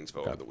visit to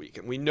Gainesville over the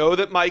weekend. We know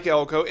that Mike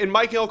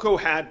Elko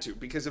had to,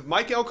 because if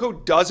Mike Elko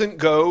doesn't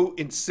go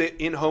and sit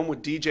in home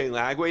with DJ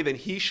Lagway, then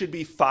he should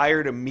be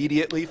fired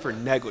immediately for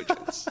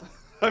negligence.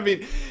 I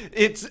mean,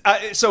 it's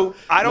so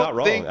I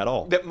don't think at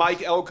all that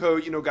Mike Elko,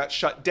 got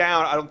shut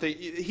down. I don't think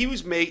he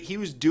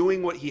was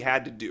doing what he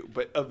had to do.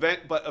 But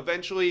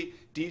eventually,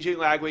 DJ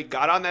Lagway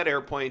got on that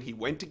airplane. He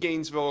went to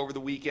Gainesville over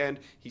the weekend.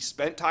 He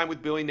spent time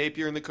with Billy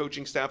Napier and the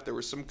coaching staff. There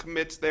were some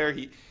commits there.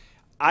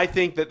 I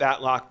think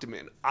that locked him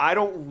in. I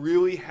don't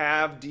really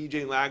have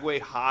DJ Lagway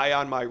high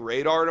on my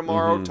radar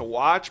tomorrow to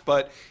watch,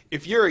 but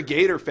if you're a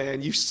Gator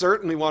fan, you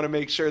certainly want to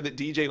make sure that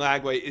DJ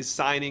Lagway is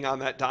signing on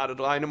that dotted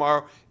line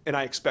tomorrow, and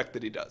I expect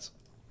that he does.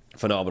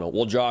 Phenomenal.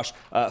 Well, Josh,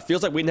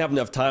 feels like we didn't have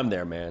enough time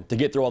there, man, to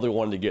get through all that we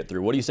wanted to get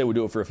through. What do you say we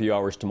do it for a few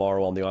hours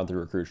tomorrow on the On3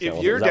 Recruits channel?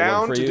 If you're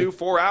down to do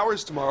 4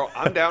 hours tomorrow,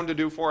 I'm down to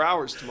do 4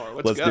 hours tomorrow.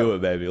 Let's go. Do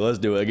it, baby. Let's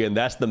do it. Again,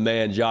 that's the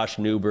man, Josh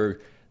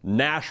Newberg,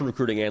 national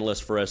recruiting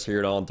analyst for us here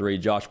at On3.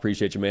 Josh,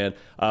 appreciate you, man.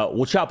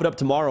 We'll chop it up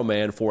tomorrow,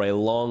 man, for a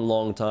long,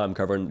 long time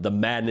covering the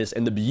madness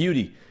and the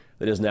beauty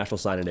that is National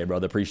Signing Day,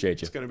 brother.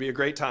 Appreciate you. It's going to be a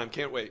great time.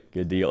 Can't wait.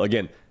 Good deal.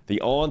 Again, the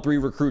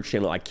On3 Recruits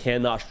channel, I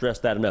cannot stress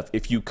that enough.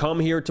 If you come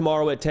here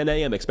tomorrow at 10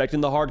 a.m.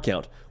 expecting the hard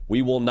count,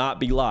 we will not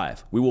be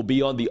live. We will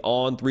be on the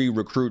On3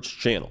 Recruits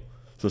channel.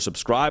 So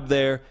subscribe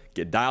there.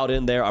 Get dialed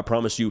in there. I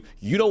promise you,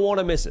 you don't want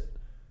to miss it.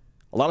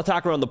 A lot of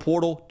talk around the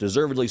portal,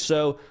 deservedly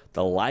so.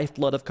 The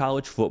lifeblood of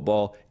college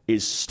football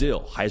is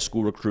still high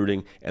school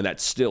recruiting, and that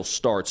still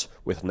starts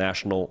with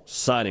National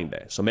Signing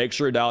Day. So make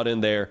sure you're dialed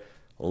in there.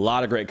 A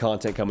lot of great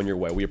content coming your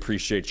way. We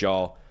appreciate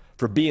y'all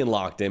for being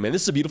locked in, man.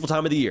 This is a beautiful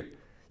time of the year.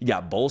 You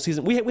got bowl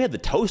season. We had the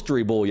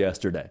Toastery Bowl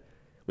yesterday.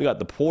 We got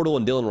the Portal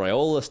and Dylan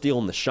Raiola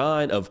stealing the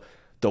shine of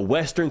the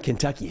Western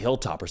Kentucky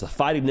Hilltoppers, the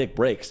Fighting Nick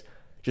Breaks,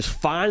 just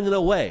finding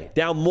a way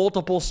down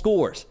multiple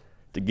scores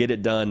to get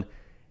it done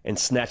and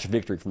snatch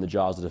victory from the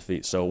jaws of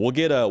defeat. So we'll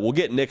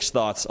get Nick's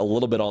thoughts a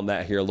little bit on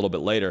that here a little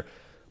bit later.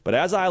 But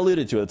as I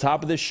alluded to at the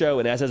top of this show,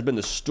 and as has been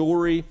the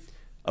story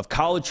of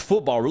college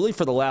football really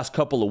for the last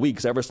couple of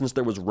weeks, ever since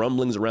there was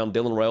rumblings around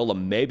Dylan Raiola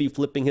maybe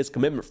flipping his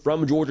commitment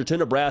from Georgia to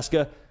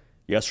Nebraska,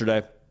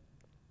 yesterday,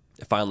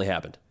 it finally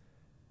happened.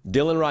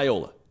 Dylan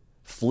Raiola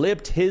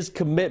flipped his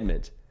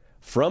commitment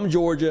from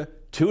Georgia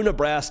to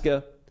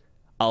Nebraska.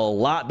 A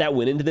lot that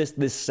went into this.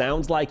 This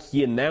sounds like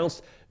he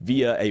announced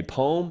via a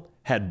poem,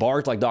 had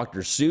barked like Dr.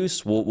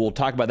 Seuss. We'll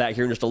talk about that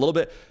here in just a little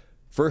bit.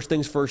 First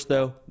things first,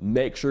 though,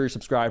 make sure you're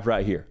subscribed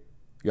right here.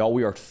 Y'all,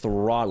 we are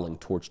throttling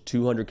towards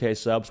 200K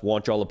subs.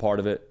 Want y'all a part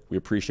of it. We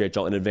appreciate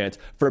y'all in advance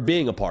for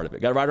being a part of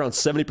it. Got right around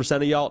 70%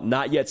 of y'all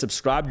not yet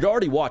subscribed. You're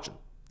already watching.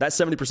 That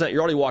 70%,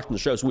 you're already watching the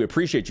show, so we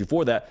appreciate you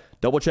for that.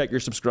 Double check you're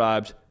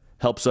subscribed.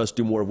 Helps us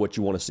do more of what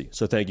you want to see.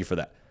 So thank you for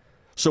that.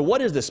 So what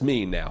does this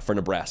mean now for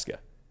Nebraska?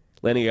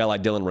 Landing a guy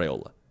like Dylan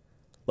Raiola.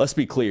 Let's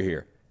be clear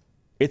here.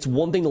 It's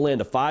one thing to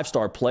land a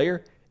five-star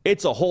player.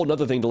 It's a whole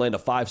other thing to land a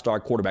five-star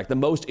quarterback, the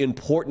most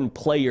important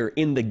player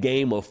in the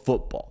game of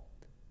football.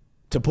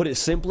 To put it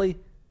simply,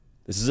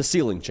 this is a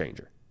ceiling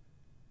changer.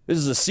 This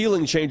is a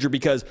ceiling changer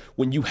because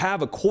when you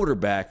have a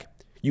quarterback,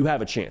 you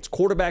have a chance.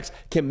 Quarterbacks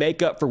can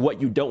make up for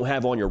what you don't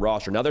have on your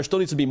roster. Now, there still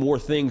needs to be more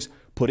things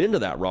put into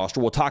that roster.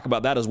 We'll talk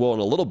about that as well in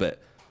a little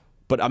bit.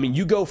 But, I mean,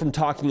 you go from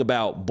talking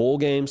about bowl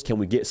games, can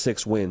we get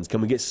 6 wins? Can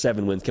we get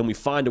 7 wins? Can we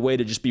find a way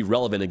to just be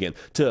relevant again?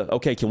 To,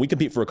 okay, can we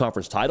compete for a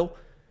conference title?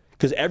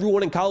 Because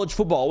everyone in college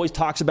football always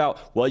talks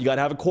about, well, you got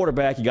to have a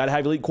quarterback. You got to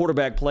have elite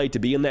quarterback play to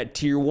be in that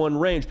tier 1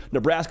 range.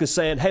 Nebraska's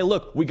saying, hey,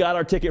 look, we got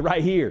our ticket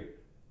right here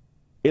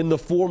in the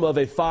form of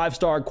a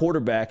 5-star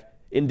quarterback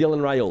in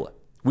Dylan Raiola.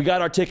 We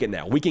got our ticket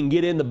now. We can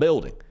get in the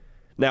building.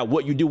 Now,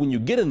 what you do when you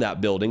get in that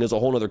building is a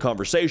whole other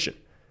conversation.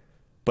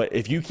 But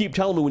if you keep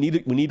telling me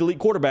we need elite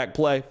quarterback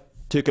play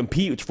to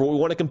compete for what we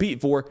want to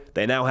compete for,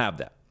 they now have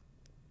that.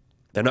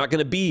 They're not going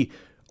to be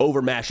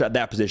overmatched at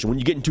that position. When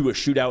you get into a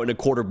shootout in a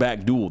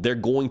quarterback duel, they're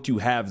going to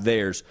have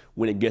theirs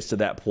when it gets to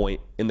that point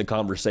in the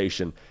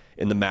conversation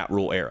in the Matt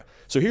Rule era.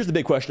 So here's the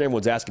big question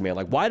everyone's asking, man.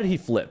 Like, why did he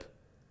flip?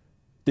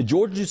 Did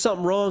Georgia do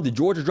something wrong? Did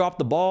Georgia drop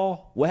the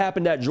ball? What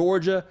happened at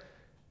Georgia?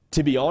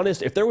 To be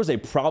honest, if there was a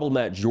problem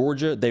at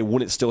Georgia, they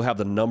wouldn't still have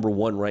the number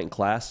 1 ranked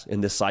class in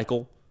this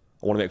cycle.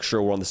 I want to make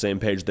sure we're on the same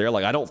page there.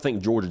 Like, I don't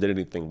think Georgia did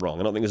anything wrong.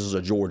 I don't think this is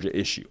a Georgia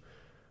issue.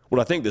 What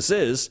I think this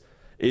is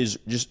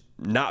just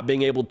not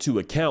being able to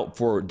account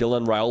for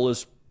Dylan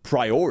Raiola's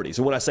priorities.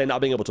 And when I say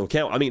not being able to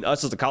account, I mean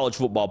us as the college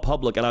football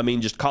public, and I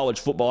mean just college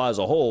football as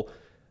a whole,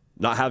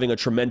 not having a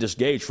tremendous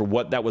gauge for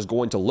what that was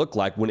going to look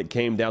like when it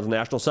came down to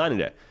National Signing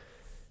Day.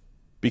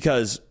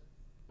 Because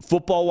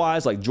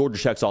football-wise, like, Georgia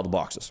checks all the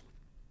boxes.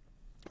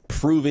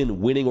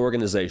 Proven winning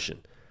organization.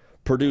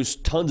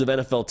 Produced tons of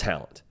NFL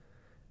talent.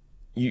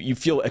 You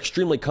feel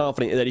extremely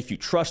confident that if you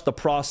trust the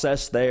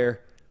process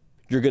there,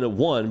 you're going to,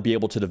 1, be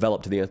able to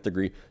develop to the nth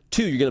degree.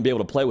 2, you're going to be able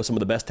to play with some of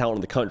the best talent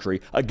in the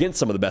country against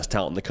some of the best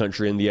talent in the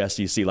country in the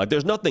SEC. Like,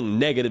 there's nothing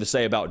negative to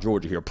say about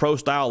Georgia here.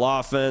 Pro-style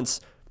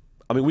offense.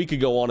 I mean, we could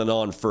go on and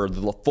on for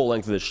the full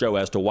length of this show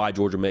as to why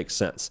Georgia makes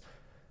sense.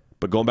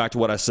 But going back to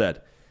what I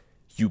said,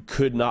 you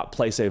could not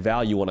place a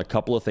value on a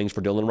couple of things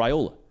for Dylan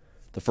Raiola.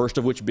 The first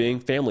of which being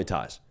family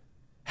ties.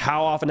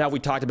 How often have we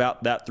talked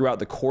about that throughout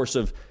the course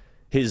of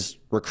his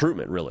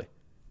recruitment, really?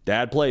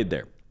 Dad played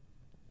there.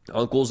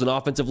 Uncle's an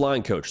offensive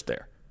line coach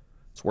there.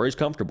 It's where he's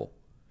comfortable.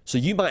 So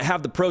you might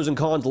have the pros and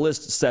cons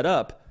list set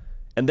up,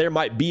 and there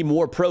might be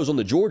more pros on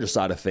the Georgia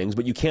side of things,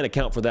 but you can't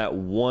account for that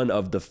one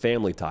of the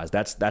family ties.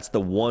 That's the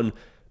one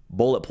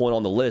bullet point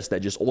on the list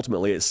that just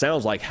ultimately, it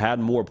sounds like, had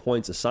more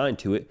points assigned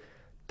to it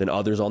than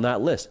others on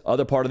that list.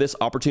 Other part of this,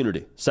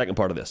 opportunity. Second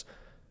part of this.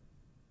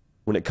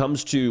 When it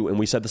comes to, and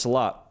we said this a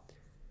lot,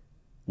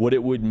 what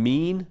it would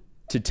mean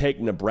to take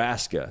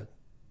Nebraska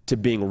to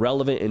being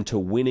relevant and to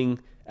winning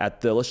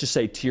at the, let's just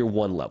say, tier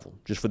 1 level,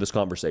 just for this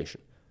conversation.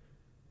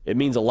 It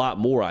means a lot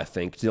more, I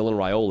think, to Dylan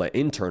Raiola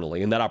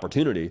internally in that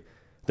opportunity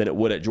than it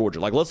would at Georgia.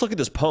 Like, let's look at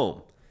this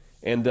poem,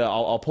 and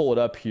I'll pull it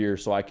up here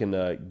so I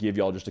can give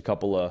y'all just a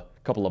couple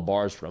of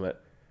bars from it.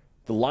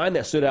 The line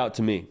that stood out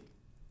to me,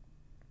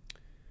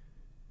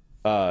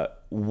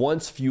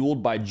 once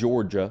lured by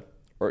Georgia,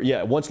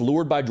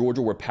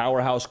 where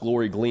powerhouse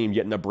glory gleamed,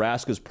 yet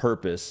Nebraska's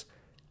purpose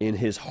in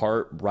his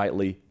heart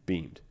brightly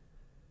beamed.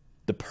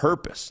 The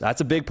purpose, that's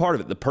a big part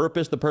of it. The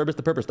purpose,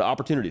 the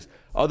opportunities.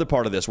 Other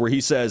part of this where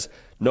he says,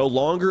 no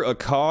longer a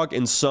cog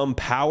in some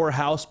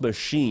powerhouse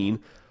machine,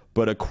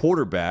 but a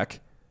quarterback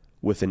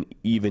with an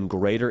even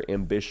greater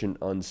ambition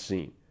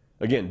unseen.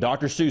 Again,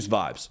 Dr. Seuss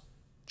vibes.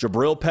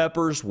 Jabril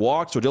Peppers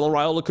walked so Dylan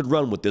Raiola could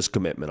run with this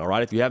commitment, all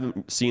right? If you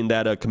haven't seen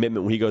that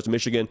commitment when he goes to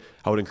Michigan,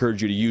 I would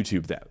encourage you to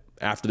YouTube that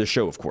after the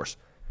show, of course.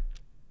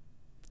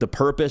 The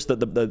purpose,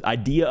 the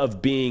idea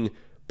of being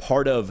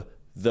part of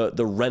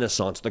the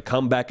renaissance, the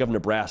comeback of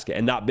Nebraska,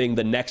 and not being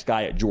the next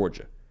guy at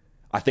Georgia.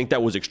 I think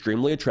that was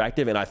extremely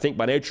attractive, and I think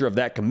by nature of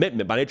that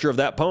commitment, by nature of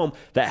that poem,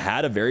 that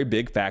had a very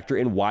big factor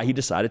in why he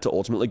decided to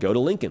ultimately go to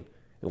Lincoln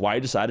and why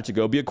he decided to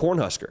go be a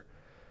Cornhusker.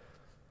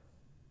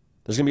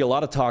 There's going to be a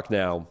lot of talk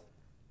now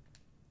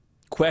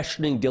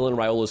questioning Dylan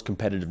Raiola's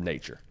competitive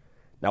nature.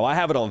 Now, I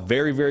have it on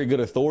very, very good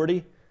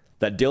authority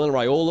that Dylan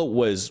Raiola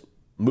was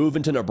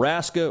moving to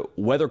Nebraska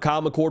whether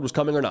Kyle McCord was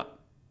coming or not.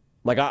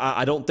 Like,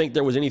 I don't think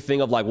there was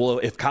anything of like, well,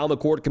 if Kyle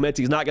McCord commits,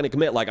 he's not going to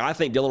commit. Like, I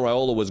think Dylan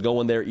Raiola was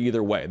going there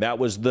either way. That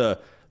was the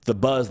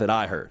buzz that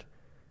I heard.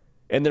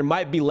 And there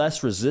might be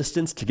less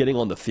resistance to getting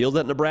on the field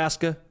at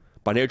Nebraska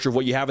by nature of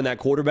what you have in that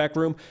quarterback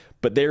room,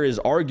 but there is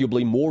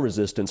arguably more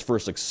resistance for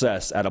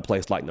success at a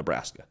place like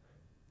Nebraska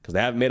because they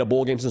haven't made a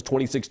bowl game since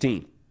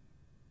 2016.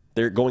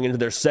 They're going into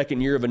their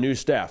second year of a new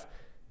staff.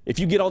 If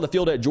you get on the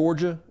field at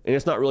Georgia, and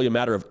it's not really a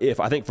matter of if,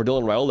 I think for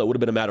Dylan Raiola, it would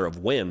have been a matter of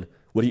when.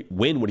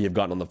 When would he have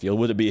gotten on the field?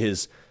 Would it be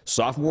his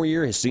sophomore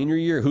year, his senior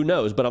year? Who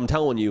knows? But I'm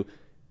telling you,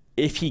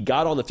 if he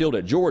got on the field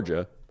at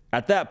Georgia,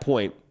 at that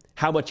point,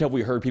 how much have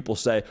we heard people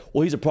say,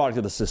 well, he's a product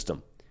of the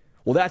system?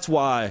 Well, that's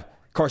why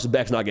Carson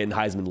Beck's not getting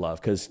Heisman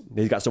love because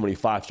he's got so many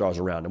 5-stars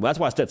around him. Well, that's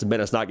why Stetson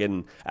Bennett's not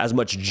getting as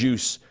much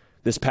juice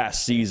this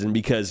past season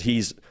because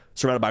he's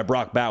surrounded by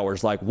Brock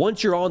Bowers. Like,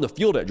 once you're on the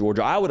field at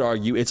Georgia, I would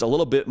argue it's a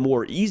little bit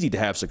more easy to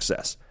have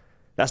success.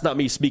 That's not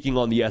me speaking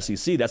on the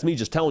SEC. That's me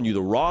just telling you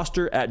the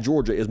roster at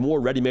Georgia is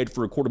more ready-made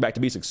for a quarterback to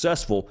be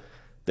successful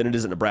than it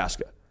is at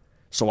Nebraska.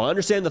 So I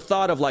understand the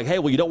thought of like, hey,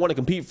 well, you don't want to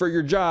compete for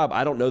your job.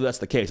 I don't know that's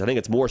the case. I think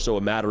it's more so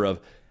a matter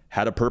of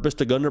had a purpose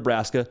to go to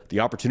Nebraska. The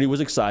opportunity was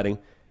exciting.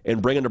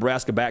 And bringing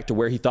Nebraska back to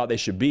where he thought they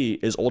should be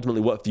is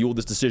ultimately what fueled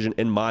this decision,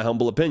 in my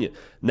humble opinion.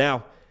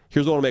 Now,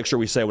 here's what I want to make sure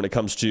we say when it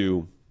comes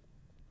to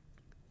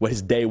what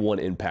his day one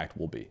impact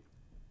will be.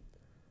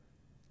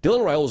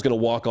 Dylan Raiola is going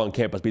to walk on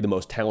campus, be the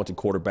most talented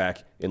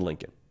quarterback in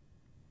Lincoln.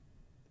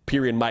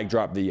 Period. Mic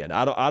drop. The end.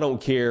 I don't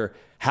care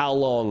how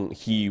long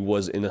he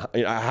was in,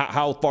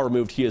 how far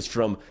removed he is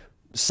from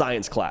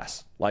science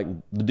class. Like,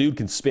 the dude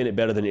can spin it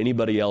better than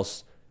anybody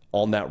else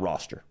on that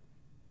roster.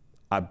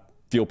 I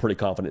feel pretty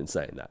confident in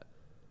saying that.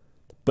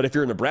 But if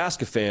you're a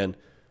Nebraska fan,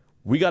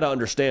 we got to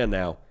understand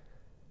now,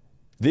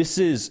 this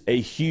is a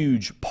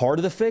huge part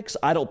of the fix.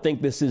 I don't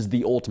think this is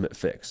the ultimate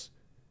fix.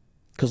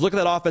 Because look at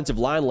that offensive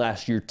line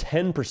last year,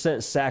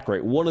 10% sack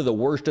rate, one of the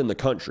worst in the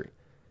country.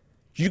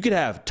 You could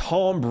have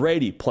Tom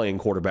Brady playing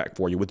quarterback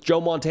for you with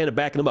Joe Montana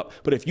backing him up.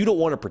 But if you don't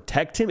want to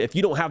protect him, if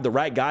you don't have the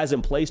right guys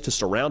in place to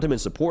surround him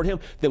and support him,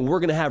 then we're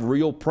going to have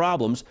real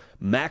problems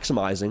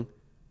maximizing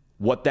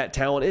what that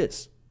talent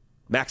is,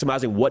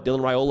 maximizing what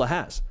Dylan Raiola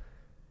has.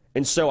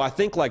 And so I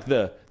think like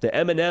the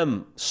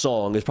Eminem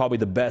song is probably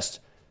the best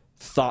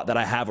thought that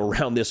I have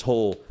around this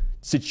whole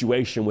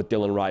situation with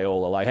Dylan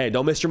Raiola. Like, hey,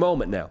 don't miss your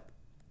moment now.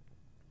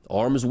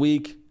 Arms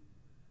weak,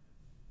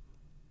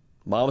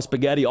 mom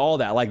spaghetti, all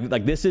that.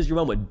 Like this is your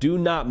moment. Do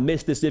not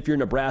miss this if you're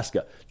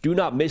Nebraska. Do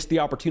not miss the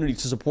opportunity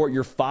to support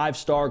your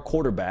 5-star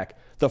quarterback,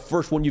 the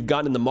first one you've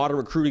gotten in the modern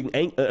recruiting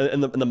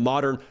in the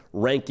modern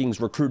rankings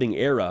recruiting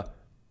era.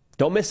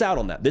 Don't miss out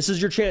on that. This is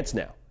your chance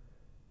now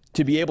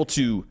to be able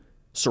to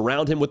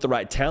surround him with the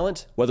right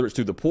talent, whether it's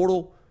through the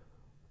portal,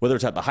 whether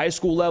it's at the high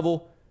school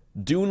level.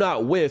 Do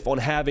not whiff on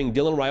having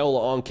Dylan Raiola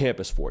on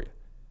campus for you.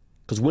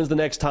 Because when's the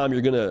next time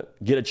you're going to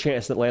get a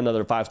chance to land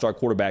another 5-star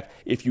quarterback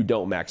if you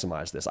don't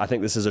maximize this? I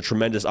think this is a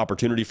tremendous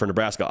opportunity for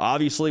Nebraska,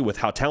 obviously, with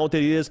how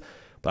talented he is.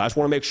 But I just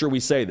want to make sure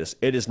we say this.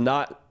 It is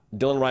not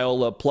Dylan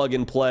Raiola plug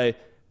and play.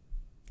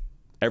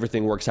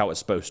 Everything works how it's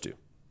supposed to.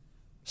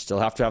 Still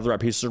have to have the right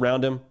pieces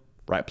around him,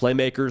 right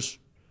playmakers.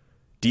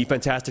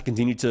 Defense has to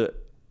continue to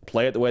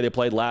play it the way they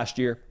played last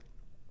year.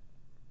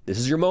 This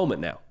is your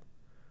moment now.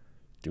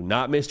 Do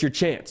not miss your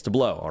chance to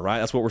blow, all right?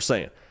 That's what we're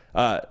saying.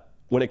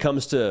 When it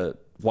comes to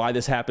why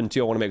this happened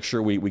too, I want to make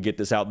sure we get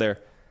this out there.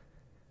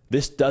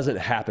 This doesn't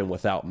happen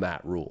without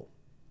Matt Rule.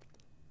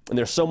 And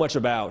there's so much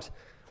about,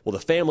 well, the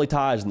family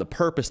ties and the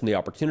purpose and the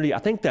opportunity. I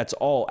think that's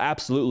all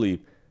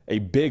absolutely a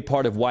big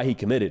part of why he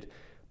committed.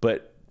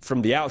 But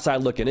from the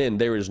outside looking in,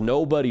 there is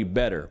nobody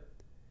better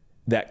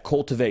that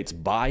cultivates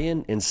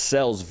buy-in and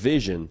sells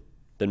vision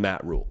than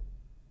Matt Rule.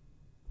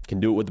 Can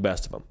do it with the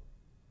best of them.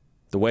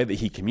 The way that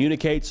he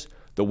communicates,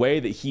 the way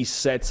that he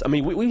sets, I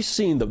mean, we've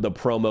seen the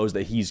promos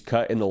that he's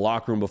cut in the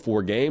locker room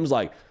before games.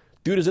 Like,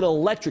 dude is an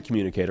electric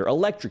communicator,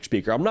 electric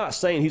speaker. I'm not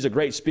saying he's a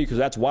great speaker.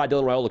 That's why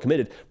Dylan Raiola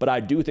committed. But I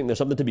do think there's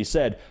something to be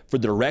said for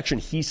the direction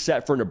he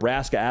set for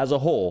Nebraska as a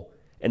whole,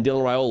 and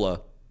Dylan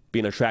Raiola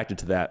being attracted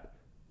to that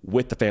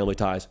with the family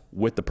ties,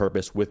 with the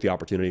purpose, with the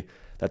opportunity.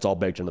 That's all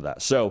baked into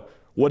that. So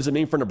what does it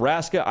mean for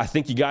Nebraska? I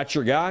think you got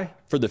your guy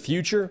for the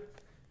future.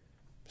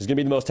 He's going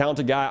to be the most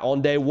talented guy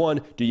on day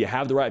one. Do you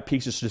have the right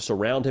pieces to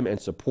surround him and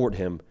support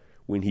him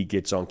when he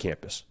gets on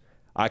campus?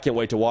 I can't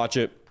wait to watch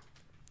it.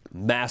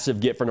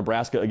 Massive get for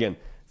Nebraska. Again,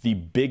 the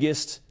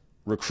biggest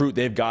recruit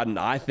they've gotten,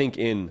 I think,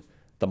 in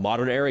the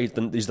modern era.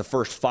 He's the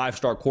first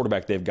 5-star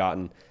quarterback they've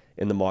gotten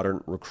in the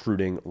modern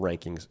recruiting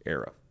rankings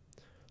era.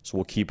 So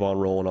we'll keep on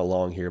rolling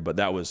along here. But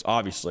that was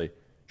obviously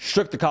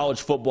shook the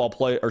college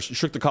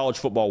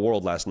football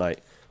world last night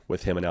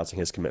with him announcing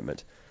his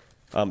commitment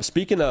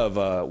Speaking of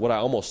what I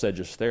almost said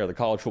just there, the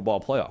college football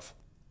playoff,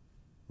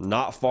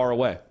 not far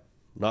away.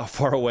 Not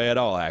far away at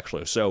all,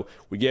 actually. So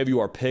we gave you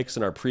our picks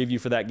and our preview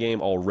for that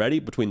game already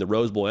between the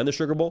Rose Bowl and the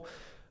Sugar Bowl.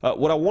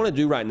 What I want to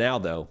do right now,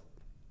 though,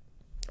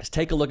 is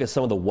take a look at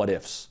some of the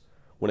what-ifs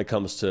when it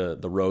comes to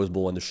the Rose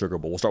Bowl and the Sugar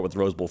Bowl. We'll start with the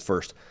Rose Bowl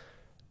first.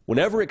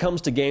 Whenever it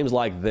comes to games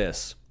like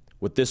this,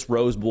 with this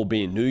Rose Bowl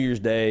being New Year's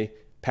Day,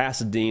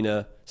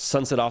 Pasadena,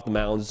 sunset off the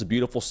mountains, it's a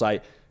beautiful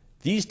sight,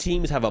 these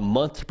teams have a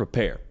month to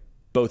prepare,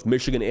 both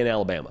Michigan and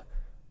Alabama.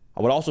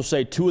 I would also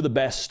say two of the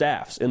best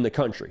staffs in the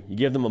country. You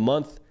give them a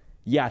month,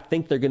 I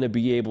think they're going to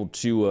be able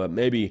to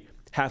maybe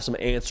have some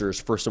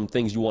answers for some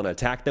things you want to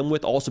attack them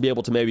with, also be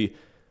able to maybe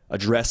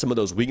address some of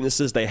those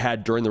weaknesses they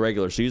had during the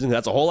regular season.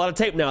 That's a whole lot of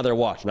tape now they're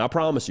watching. I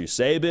promise you.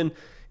 Saban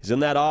is in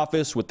that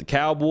office with the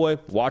Cowboy,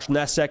 watching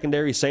that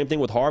secondary. Same thing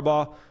with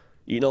Harbaugh,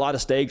 eating a lot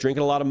of steak,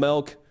 drinking a lot of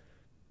milk,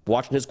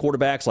 watching his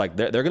quarterbacks. Like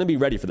they're going to be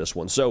ready for this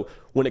one. So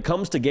when it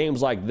comes to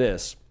games like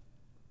this,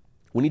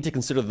 we need to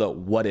consider the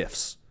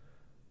what-ifs,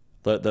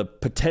 the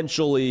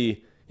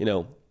potentially,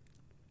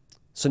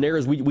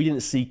 scenarios we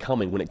didn't see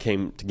coming when it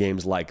came to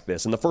games like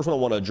this. And the first one I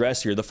want to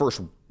address here, the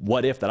first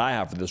what-if that I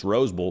have for this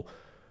Rose Bowl,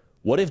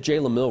 what if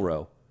Jalen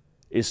Milroe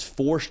is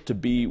forced to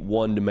be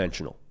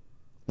one-dimensional?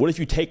 What if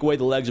you take away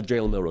the legs of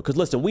Jalen Milroe? Because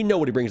listen, we know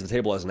what he brings to the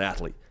table as an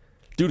athlete.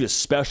 Dude is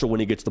special when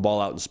he gets the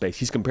ball out in space.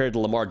 He's compared to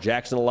Lamar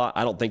Jackson a lot.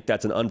 I don't think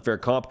that's an unfair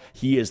comp.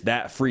 He is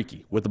that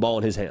freaky with the ball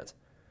in his hands.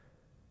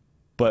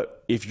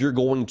 But if you're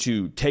going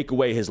to take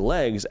away his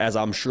legs, as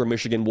I'm sure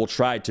Michigan will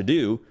try to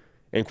do,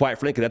 and quite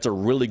frankly, that's a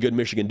really good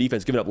Michigan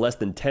defense, giving up less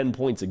than 10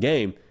 points a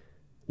game,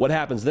 what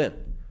happens then?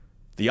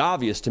 The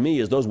obvious to me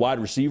is those wide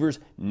receivers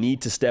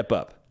need to step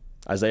up.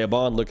 Isaiah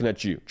Bond looking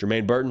at you.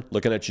 Jermaine Burton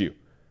looking at you.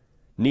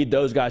 Need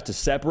those guys to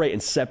separate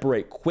and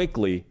separate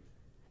quickly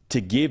to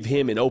give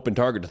him an open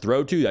target to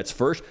throw to. That's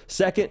first.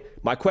 Second,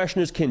 my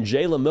question is, can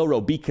Jalen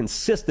Milroe be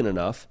consistent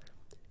enough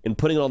in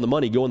putting it on the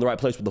money, go in the right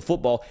place with the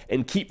football,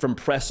 and keep from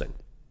pressing?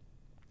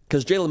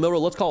 Because Jalen Milroe,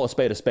 let's call a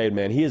spade,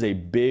 man. He is a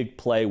big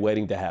play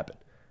waiting to happen.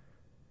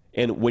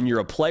 And when you're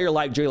a player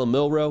like Jalen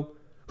Milroe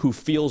who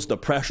feels the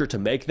pressure to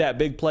make that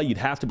big play, you'd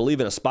have to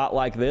believe in a spot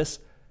like this,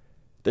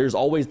 there's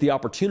always the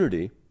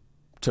opportunity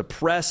to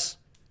press,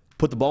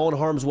 put the ball in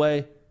harm's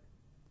way,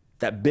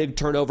 that big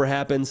turnover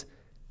happens,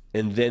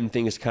 and then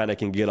things kind of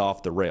can get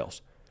off the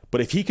rails.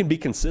 But if he can be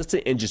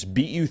consistent and just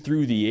beat you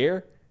through the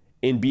air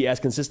and be as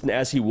consistent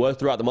as he was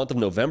throughout the month of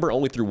November,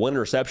 only through one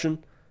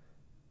interception,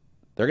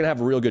 they're going to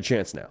have a real good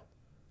chance now.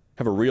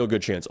 Have a real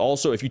good chance.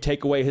 Also, if you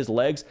take away his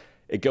legs,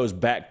 it goes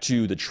back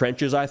to the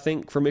trenches, I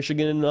think, for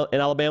Michigan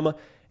and Alabama.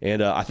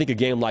 And I think a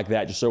game like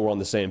that, just so we're on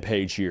the same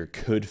page here,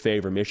 could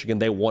favor Michigan.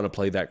 They want to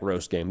play that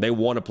gross game. They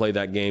want to play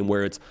that game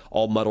where it's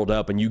all muddled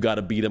up and you got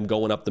to beat them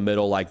going up the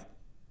middle. Like,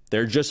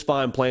 they're just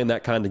fine playing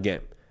that kind of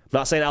game. I'm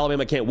not saying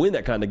Alabama can't win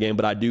that kind of game,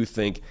 but I do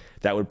think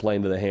that would play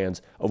into the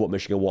hands of what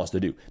Michigan wants to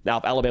do. Now,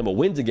 if Alabama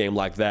wins a game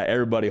like that,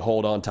 everybody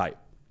hold on tight.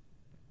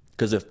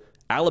 Because if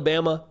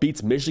Alabama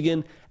beats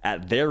Michigan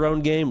at their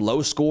own game,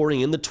 low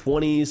scoring in the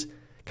 20s,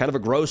 kind of a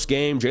gross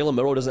game, Jalen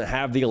Milroe doesn't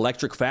have the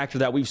electric factor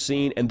that we've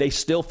seen, and they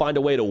still find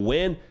a way to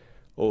win,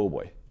 oh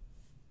boy,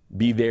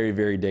 be very,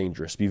 very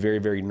dangerous. Be very,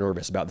 very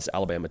nervous about this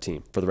Alabama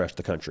team for the rest of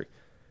the country.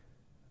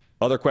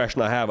 Other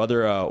question I have,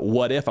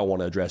 what if I want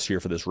to address here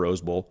for this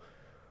Rose Bowl.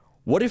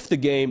 What if the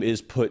game is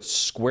put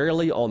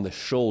squarely on the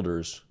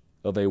shoulders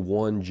of a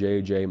one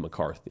J.J.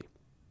 McCarthy?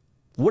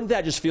 Wouldn't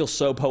that just feel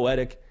so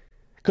poetic?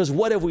 Because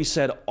what if we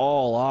said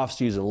all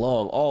offseason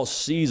long, all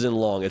season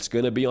long, it's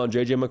going to be on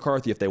J.J.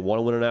 McCarthy if they want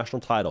to win a national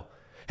title.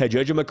 Hey,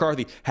 J.J.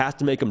 McCarthy has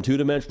to make them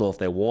two-dimensional if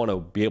they want to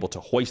be able to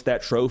hoist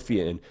that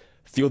trophy and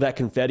feel that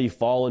confetti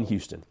fall in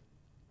Houston.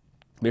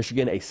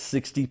 Michigan,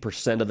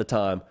 60% of the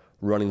time,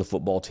 running the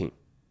football team.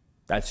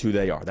 That's who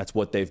they are. That's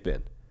what they've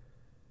been.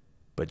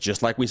 But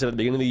just like we said at the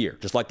beginning of the year,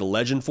 just like the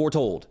legend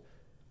foretold,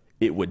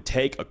 it would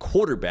take a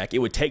quarterback, it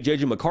would take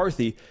J.J.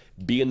 McCarthy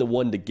being the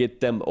one to get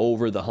them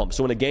over the hump.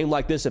 So in a game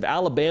like this, if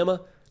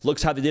Alabama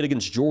looks how they did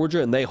against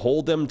Georgia and they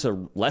hold them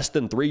to less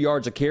than 3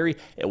 yards a carry,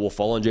 it will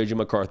fall on J.J.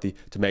 McCarthy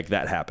to make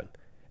that happen.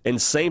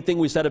 And same thing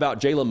we said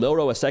about Jalen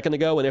Milroe a second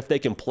ago, and if they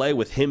can play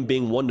with him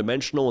being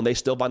one-dimensional and they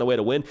still find a way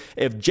to win,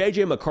 if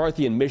J.J.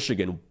 McCarthy and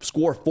Michigan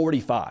score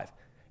 45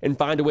 and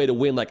find a way to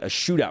win like a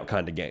shootout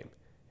kind of game,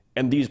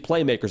 and these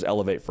playmakers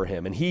elevate for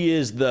him, and he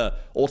is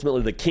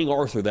ultimately the King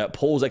Arthur that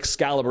pulls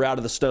Excalibur out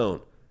of the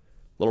stone.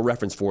 Little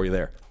reference for you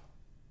there.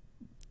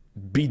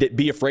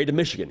 Be afraid of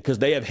Michigan because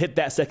they have hit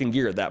that second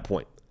gear at that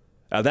point.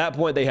 At that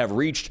point, they have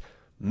reached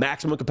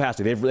maximum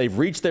capacity. They've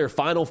reached their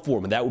final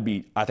form, and that would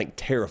be, I think,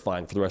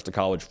 terrifying for the rest of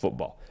college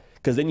football.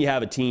 Because then you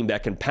have a team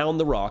that can pound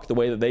the rock the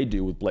way that they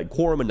do with Blake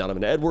Corum and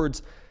Donovan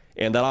Edwards,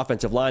 and that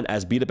offensive line,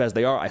 as beat up as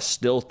they are, I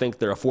still think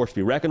they're a force to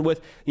be reckoned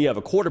with. You have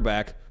a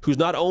quarterback who's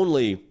not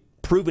only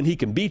proven he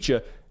can beat you,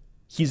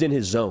 he's in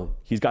his zone.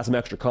 He's got some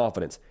extra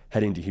confidence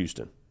heading to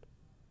Houston.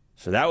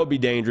 So that would be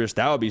dangerous.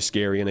 That would be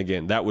scary. And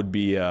again, that would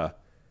be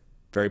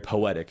very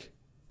poetic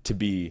to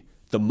be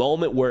the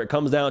moment where it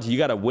comes down to you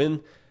got to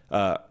win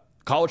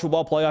college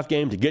football playoff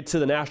game, to get to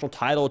the national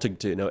title,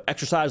 to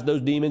exercise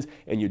those demons,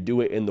 and you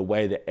do it in the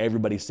way that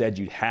everybody said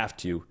you'd have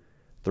to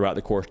throughout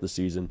the course of the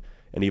season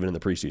and even in the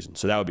preseason.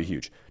 So that would be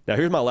huge. Now,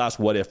 here's my last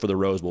what if for the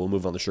Rose Bowl. We'll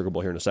move on to the Sugar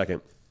Bowl here in a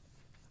second.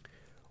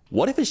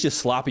 What if it's just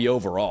sloppy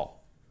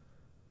overall?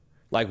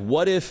 Like,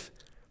 what if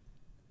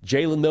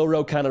Jalen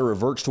Milroe kind of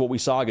reverts to what we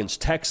saw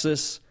against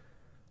Texas?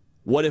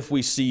 What if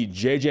we see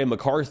J.J.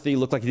 McCarthy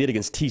look like he did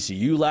against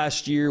TCU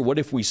last year? What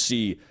if we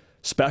see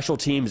special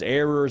teams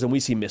errors and we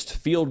see missed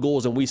field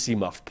goals and we see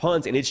muffed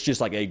punts and it's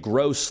just like a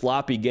gross,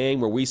 sloppy game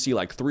where we see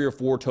like 3 or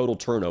 4 total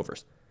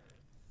turnovers?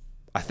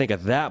 I think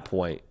at that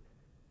point,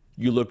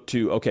 you look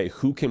to, okay,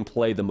 who can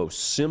play the most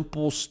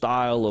simple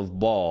style of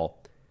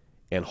ball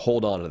and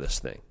hold on to this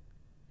thing?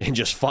 And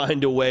just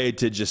find a way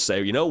to just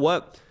say, you know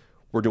what?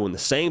 We're doing the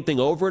same thing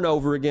over and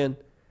over again.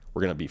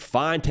 We're going to be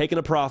fine taking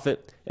a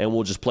profit, and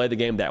we'll just play the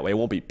game that way. It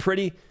won't be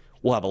pretty.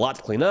 We'll have a lot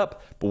to clean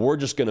up, but we're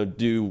just going to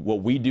do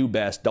what we do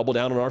best, double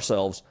down on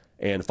ourselves,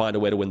 and find a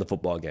way to win the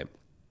football game.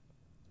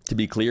 To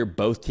be clear,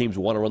 both teams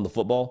want to run the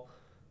football.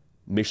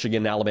 Michigan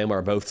and Alabama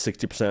are both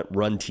 60%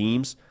 run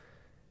teams.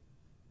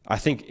 I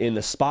think in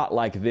a spot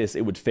like this,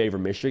 it would favor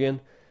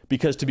Michigan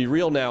because, to be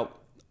real now,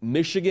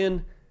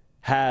 Michigan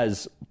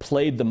has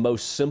played the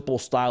most simple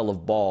style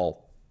of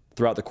ball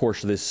throughout the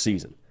course of this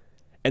season.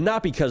 And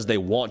not because they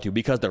want to,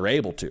 because they're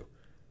able to.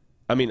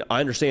 I mean, I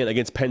understand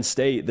against Penn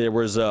State, there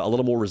was a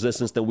little more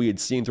resistance than we had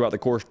seen throughout the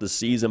course of the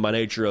season by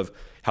nature of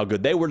how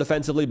good they were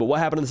defensively. But what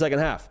happened in the second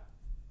half?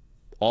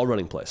 All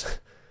running plays.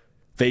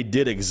 They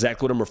did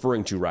exactly what I'm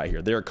referring to right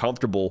here. They're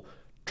comfortable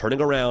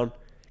turning around,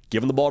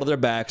 giving the ball to their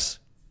backs,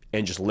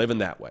 and just living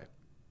that way.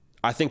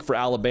 I think for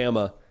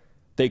Alabama,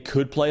 they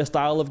could play a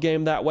style of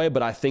game that way,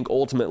 but I think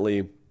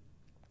ultimately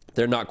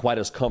they're not quite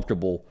as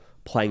comfortable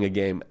playing a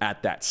game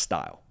at that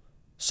style.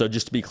 So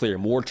just to be clear,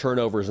 more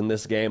turnovers in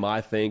this game,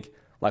 I think,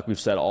 like we've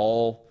said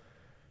all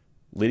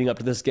leading up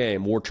to this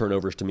game, more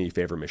turnovers to me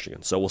favor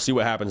Michigan. So we'll see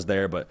what happens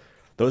there, but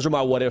those are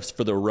my what-ifs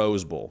for the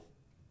Rose Bowl.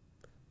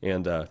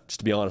 And just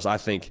to be honest, I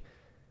think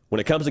when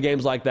it comes to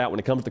games like that, when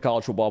it comes to the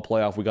college football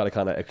playoff, we got to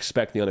kind of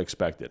expect the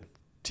unexpected.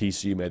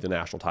 TCU made the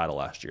national title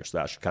last year, so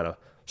that should kind of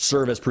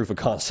serve as proof of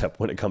concept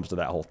when it comes to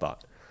that whole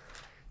thought.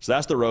 So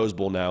that's the Rose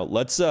Bowl now.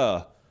 Let's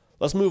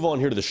move on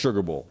here to the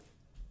Sugar Bowl.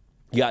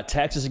 You got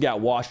Texas, you got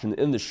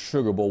Washington in the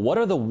Sugar Bowl. What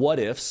are the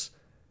what-ifs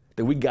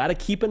that we got to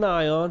keep an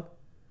eye on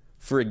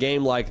for a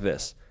game like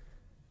this?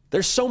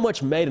 There's so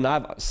much made, and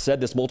I've said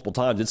this multiple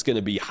times, it's going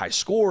to be high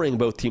scoring.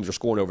 Both teams are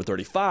scoring over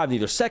 35.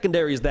 Neither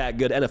secondary is that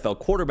good. NFL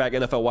quarterback,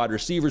 NFL wide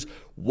receivers.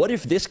 What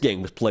if this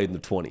game was played in the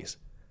 20s?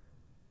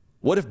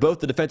 What if both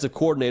the defensive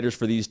coordinators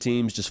for these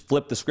teams just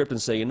flip the script and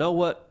say, you know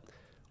what?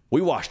 We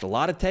watched a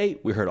lot of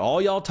tape. We heard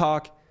all y'all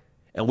talk,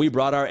 and we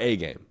brought our A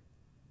game.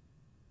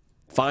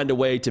 Find a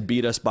way to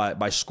beat us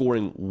by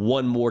scoring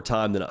one more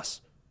time than us.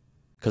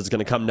 Because it's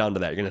going to come down to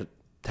that. You're going to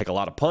take a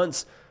lot of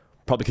punts,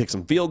 probably kick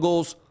some field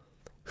goals.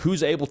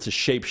 Who's able to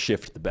shape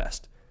shift the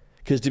best?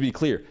 Because to be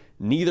clear,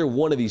 neither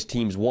one of these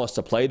teams wants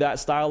to play that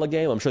style of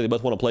game. I'm sure they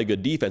both want to play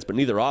good defense, but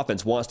neither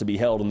offense wants to be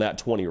held in that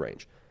 20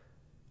 range.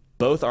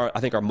 Both I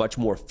think are much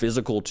more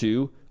physical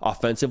too,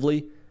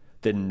 offensively,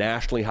 than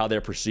nationally how they're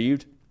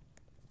perceived.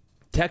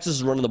 Texas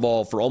is running the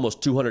ball for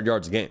almost 200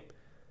 yards a game.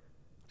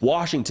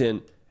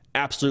 Washington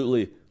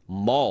absolutely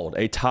mauled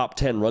a top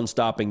 10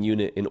 run-stopping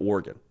unit in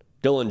Oregon.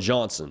 Dylan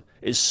Johnson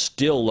is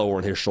still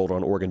lowering his shoulder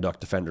on Oregon Duck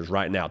defenders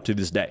right now to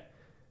this day.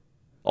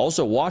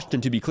 Also,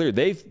 Washington, to be clear,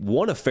 they've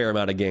won a fair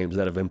amount of games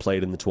that have been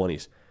played in the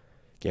 20s.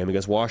 Game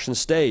against Washington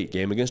State,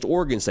 game against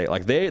Oregon State.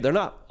 Like they're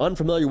not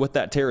unfamiliar with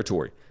that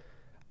territory.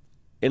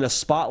 In a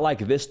spot like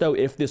this, though,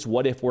 if this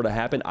what-if were to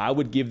happen, I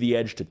would give the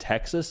edge to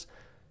Texas,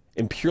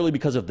 and purely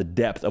because of the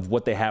depth of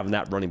what they have in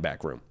that running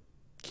back room.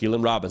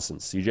 Keelan Robinson,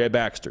 C.J.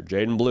 Baxter,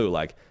 Jaden Blue,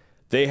 like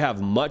they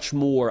have much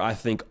more, I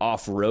think,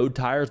 off-road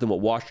tires than what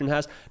Washington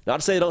has. Not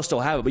to say they don't still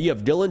have it, but you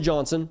have Dylan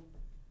Johnson.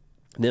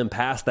 And then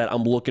past that,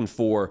 I'm looking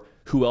for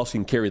who else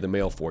can carry the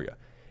mail for you.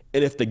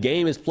 And if the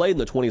game is played in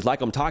the 20s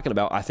like I'm talking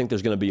about, I think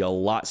there's going to be a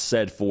lot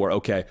said for,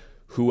 okay,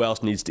 who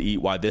else needs to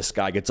eat while this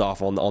guy gets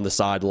off on the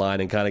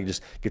sideline and kind of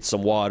just gets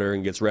some water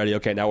and gets ready.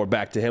 Okay, now we're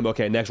back to him.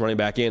 Okay, next running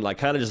back in. Like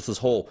kind of just this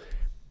whole,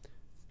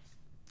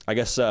 I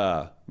guess,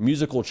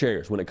 musical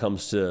chairs when it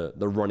comes to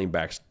the running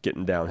backs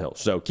getting downhill.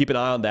 So keep an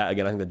eye on that.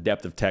 Again, I think the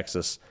depth of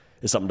Texas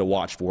is something to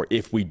watch for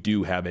if we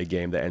do have a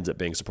game that ends up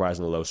being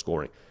surprisingly low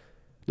scoring.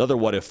 Another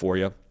what if for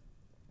you.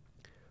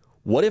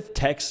 What if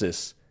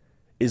Texas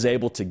is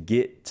able to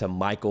get to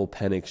Michael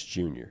Penix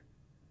Jr.?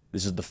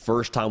 This is the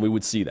first time we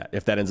would see that,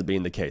 if that ends up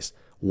being the case.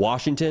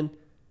 Washington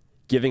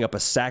giving up a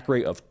sack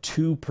rate of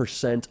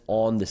 2%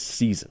 on the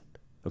season.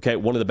 Okay,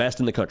 one of the best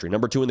in the country,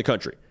 number 2 in the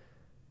country.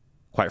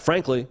 Quite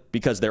frankly,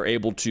 because they're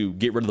able to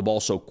get rid of the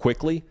ball so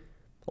quickly,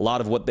 a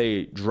lot of what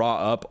they draw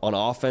up on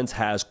offense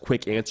has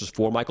quick answers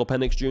for Michael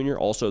Penix Jr.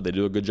 Also, they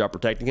do a good job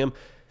protecting him.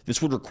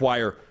 This would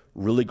require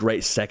really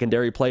great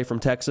secondary play from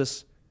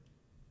Texas.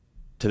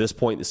 To this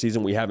point in the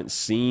season, we haven't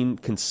seen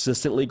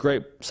consistently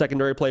great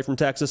secondary play from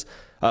Texas.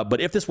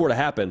 But if this were to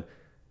happen,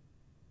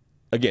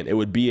 again, it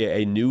would be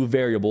a new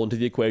variable into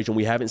the equation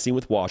we haven't seen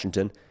with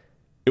Washington.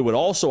 It would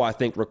also, I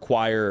think,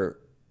 require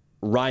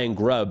Ryan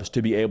Grubbs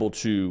to be able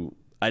to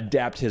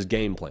adapt his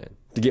game plan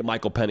to get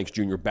Michael Penix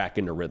Jr. back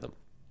into rhythm.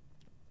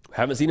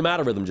 Haven't seen him out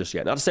of rhythm just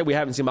yet. Not to say we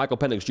haven't seen Michael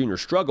Penix Jr.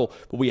 struggle,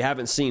 but we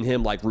haven't seen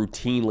him like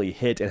routinely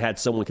hit and had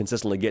someone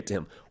consistently get to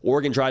him.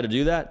 Oregon tried to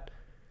do that.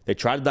 They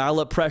tried to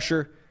dial up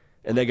pressure,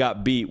 and they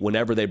got beat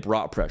whenever they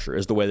brought pressure,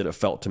 is the way that it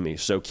felt to me.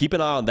 So keep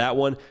an eye on that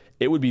one.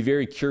 It would be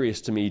very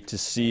curious to me to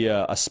see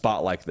a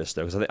spot like this,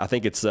 though, because I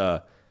think it's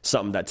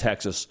something that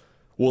Texas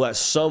will at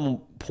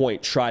some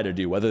point try to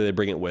do, whether they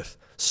bring it with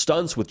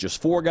stunts with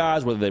just 4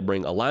 guys, whether they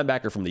bring a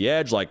linebacker from the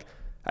edge. Like,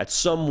 at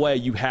some way,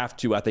 you have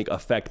to, I think,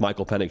 affect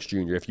Michael Penix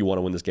Jr. if you want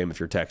to win this game if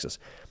you're Texas.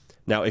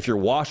 Now, if you're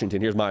Washington,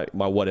 here's my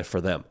what if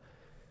for them.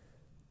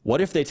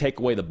 What if they take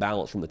away the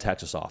balance from the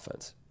Texas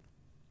offense?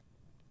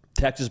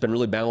 Texas has been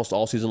really balanced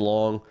all season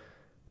long.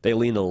 They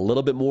lean a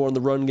little bit more on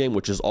the run game,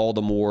 which is all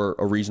the more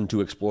a reason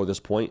to explore this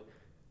point.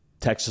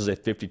 Texas is a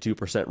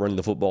 52% running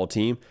the football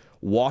team.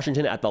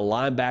 Washington at the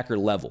linebacker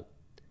level,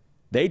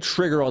 they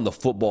trigger on the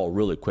football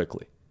really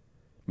quickly.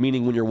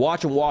 Meaning when you're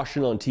watching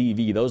Washington on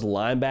TV, those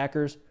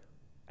linebackers,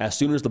 as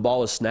soon as the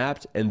ball is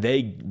snapped and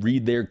they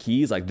read their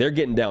keys, like they're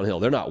getting downhill.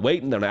 They're not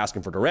waiting. They're not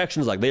asking for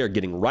directions. Like they are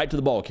getting right to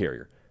the ball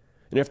carrier.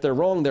 And if they're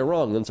wrong, they're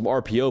wrong. Then some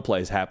RPO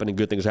plays happen and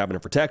good things are happening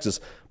for Texas.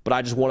 But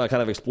I just want to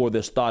kind of explore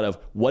this thought of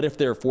what if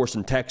they're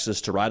forcing Texas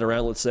to ride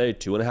around, let's say,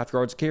 2.5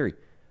 yards carry.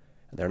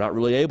 And they're not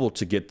really able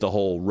to get the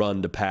whole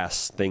run to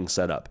pass thing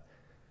set up.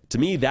 To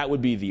me, that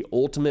would be the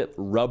ultimate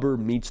rubber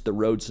meets the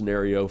road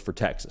scenario for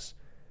Texas.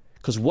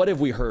 Because what have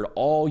we heard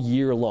all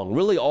year long?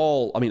 Really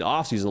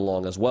offseason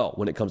long as well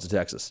when it comes to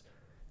Texas.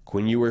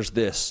 Quinn Ewers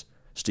this,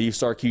 Steve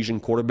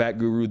Sarkisian, quarterback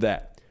guru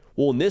that.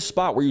 Well, in this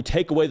spot where you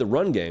take away the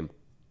run game,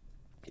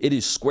 it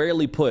is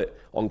squarely put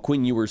on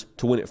Quinn Ewers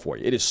to win it for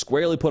you. It is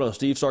squarely put on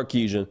Steve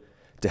Sarkisian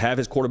to have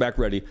his quarterback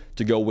ready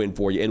to go win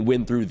for you and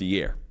win through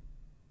the air.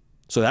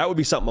 So that would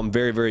be something I'm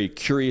very, very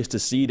curious to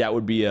see. That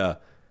would be a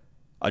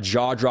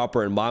jaw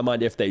dropper in my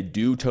mind if they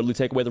do totally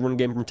take away the run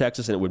game from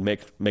Texas, and it would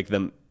make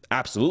them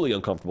absolutely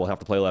uncomfortable and have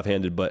to play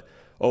left-handed. But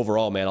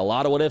overall, man, a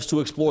lot of what ifs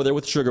to explore there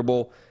with the Sugar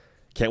Bowl.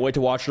 Can't wait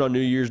to watch it on New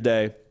Year's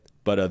Day.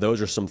 But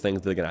those are some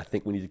things that, again, I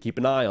think we need to keep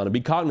an eye on and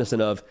be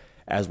cognizant of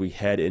as we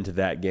head into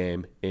that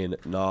game in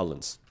New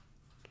Orleans.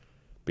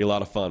 Be a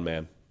lot of fun,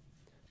 man.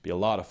 Be a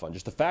lot of fun.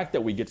 Just the fact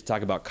that we get to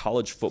talk about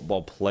college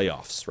football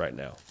playoffs right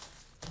now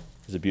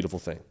is a beautiful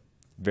thing.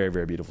 Very,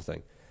 very beautiful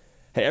thing.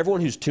 Hey, everyone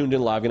who's tuned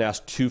in live, I'm going to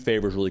ask 2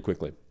 favors really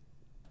quickly.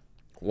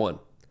 1,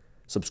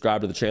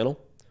 subscribe to the channel.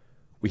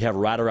 We have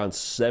right around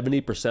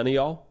 70% of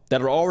y'all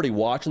that are already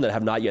watching that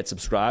have not yet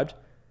subscribed.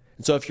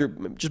 And so if you're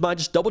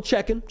just double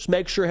checking, just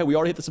make sure, hey, we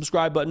already hit the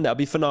subscribe button. That'd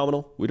be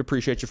phenomenal. We'd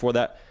appreciate you for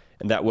that.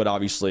 And that would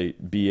obviously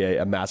be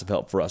a massive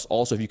help for us.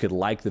 Also, if you could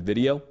like the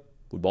video,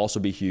 would also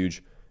be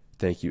huge.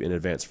 Thank you in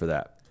advance for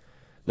that.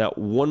 Now,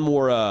 one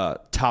more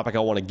topic I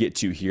want to get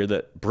to here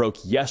that broke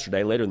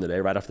yesterday, later in the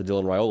day, right after the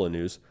Dylan Raiola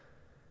news.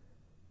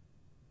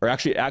 Or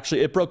actually,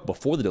 it broke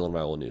before the Dylan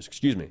Raiola news.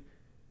 Excuse me.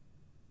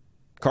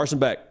 Carson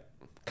Beck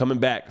coming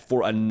back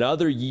for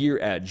another year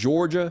at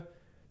Georgia.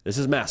 This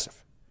is massive.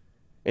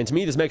 And to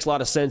me, this makes a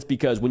lot of sense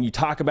because when you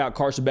talk about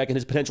Carson Beck and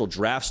his potential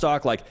draft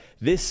stock, like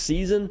this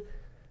season,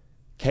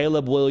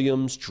 Caleb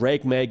Williams,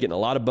 Drake May getting a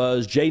lot of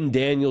buzz. Jaden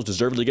Daniels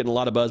deservedly getting a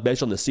lot of buzz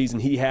based on the season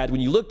he had. When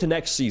you look to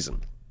next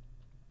season,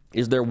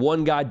 is there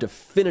one guy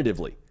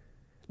definitively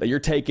that you're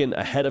taking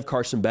ahead of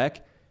Carson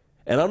Beck?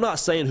 And I'm not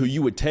saying who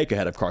you would take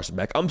ahead of Carson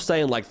Beck. I'm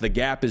saying like the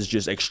gap is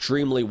just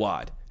extremely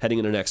wide heading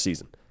into next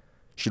season.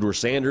 Shedeur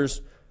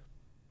Sanders,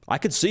 I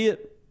could see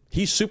it.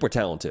 He's super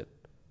talented.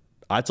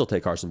 I'd still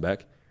take Carson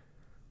Beck.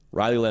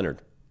 Riley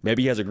Leonard,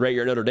 maybe he has a great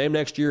year at Notre Dame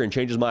next year and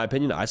changes my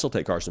opinion. I still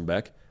take Carson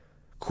Beck.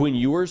 Quinn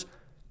Ewers,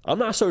 I'm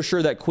not so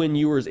sure that Quinn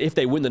Ewers, if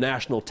they win the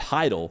national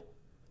title,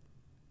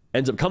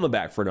 ends up coming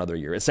back for another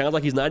year. It sounds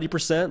like he's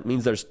 90%,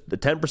 means there's the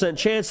 10%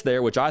 chance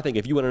there, which I think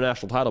if you win a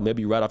national title,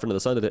 maybe you ride off into the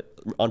sunset,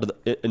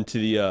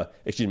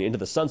 into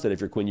the sunset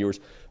if you're Quinn Ewers.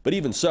 But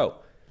even so,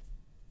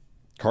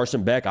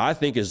 Carson Beck, I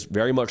think, is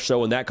very much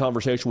so in that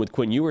conversation with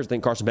Quinn Ewers. I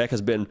think Carson Beck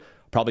has been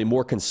probably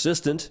more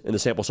consistent in the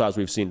sample size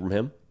we've seen from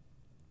him.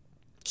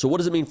 So what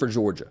does it mean for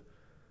Georgia?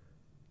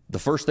 The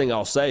first thing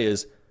I'll say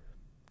is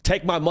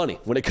take my money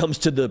when it comes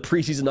to the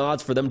preseason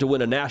odds for them to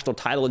win a national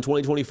title in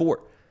 2024.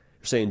 You're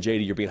saying,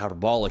 JD, you're being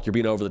hyperbolic, you're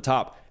being over the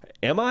top.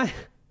 Am I?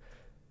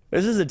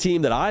 This is a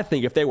team that I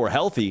think if they were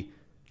healthy,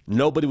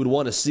 nobody would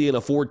want to see in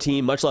a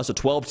 4-team, much less a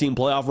 12-team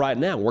playoff right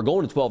now. We're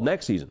going to 12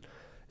 next season.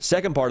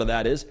 Second part of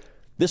that is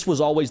this was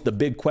always the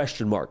big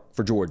question mark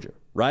for Georgia,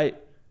 right?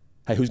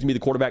 Hey, who's going to be the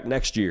quarterback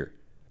next year?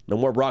 No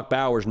more Brock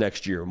Bowers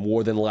next year,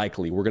 more than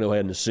likely. We're going to go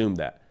ahead and assume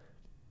that.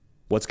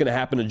 What's going to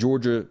happen to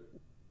Georgia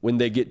when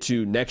they get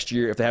to next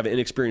year if they have an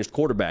inexperienced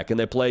quarterback and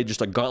they play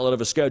just a gauntlet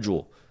of a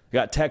schedule? You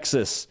got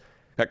Texas,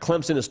 got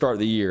Clemson to start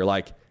the year.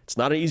 Like, it's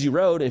not an easy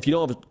road. And if you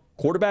don't have a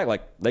quarterback,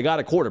 like, they got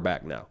a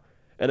quarterback now.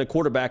 And a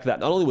quarterback that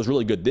not only was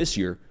really good this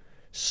year,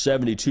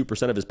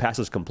 72% of his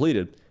passes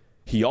completed,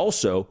 He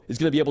also is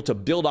going to be able to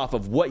build off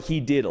of what he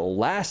did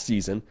last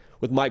season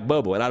with Mike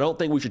Bobo, and I don't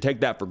think we should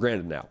take that for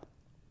granted now.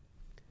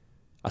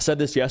 I said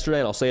this yesterday,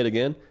 and I'll say it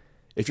again.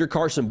 If you're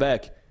Carson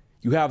Beck,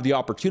 you have the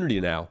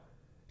opportunity now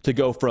to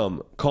go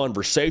from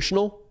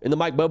conversational in the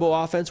Mike Bobo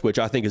offense, which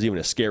I think is even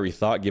a scary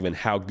thought given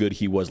how good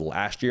he was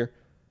last year,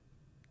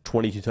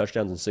 22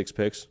 touchdowns and 6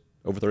 picks,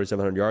 over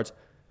 3,700 yards,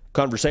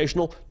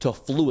 conversational to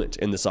fluent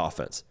in this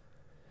offense.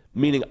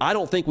 Meaning I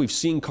don't think we've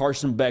seen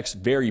Carson Beck's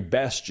very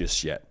best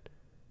just yet.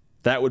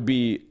 That would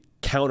be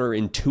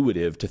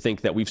counterintuitive to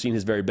think that we've seen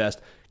his very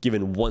best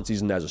given one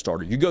season as a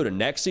starter. You go to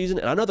next season,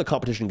 and I know the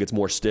competition gets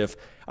more stiff.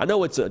 I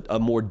know it's a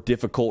more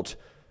difficult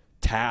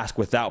task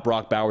without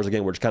Brock Bowers.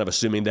 Again, we're just kind of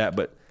assuming that,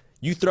 but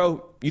you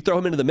throw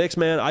him into the mix,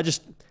 man.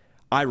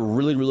 I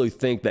really, really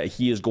think that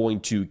he is going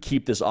to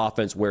keep this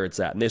offense where it's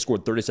at. And they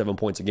scored 37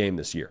 points a game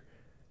this year.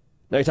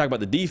 Now you talk about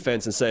the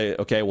defense and say,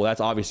 okay, well,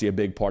 that's obviously a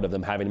big part of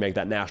them having to make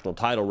that national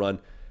title run.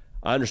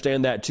 I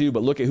understand that too,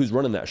 but look at who's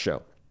running that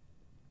show.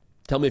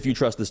 Tell me if you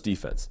trust this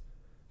defense.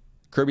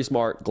 Kirby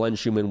Smart, Glenn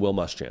Schumann, Will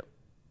Muschamp.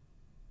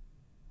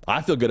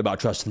 I feel good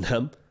about trusting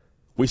them.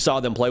 We saw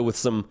them play with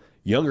some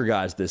younger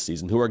guys this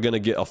season who are going to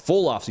get a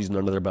full offseason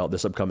under their belt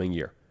this upcoming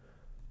year.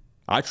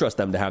 I trust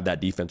them to have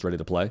that defense ready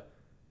to play.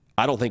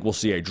 I don't think we'll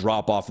see a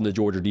drop-off in the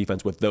Georgia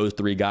defense with those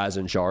three guys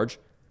in charge.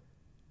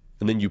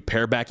 And then you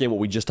pair back in what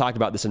we just talked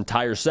about this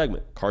entire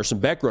segment. Carson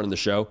Beck running the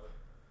show.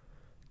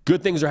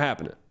 Good things are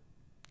happening.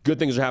 Good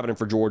things are happening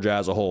for Georgia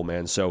as a whole,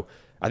 man. So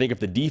I think if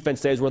the defense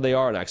stays where they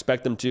are, and I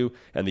expect them to,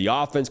 and the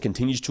offense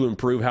continues to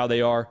improve how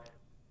they are,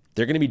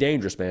 they're going to be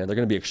dangerous, man. They're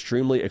going to be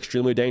extremely,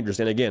 extremely dangerous.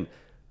 And again,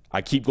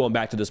 I keep going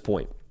back to this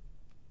point.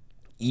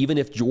 Even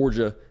if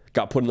Georgia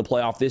got put in the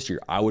playoff this year,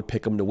 I would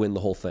pick them to win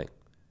the whole thing.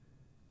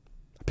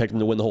 I picked them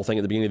to win the whole thing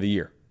at the beginning of the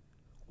year.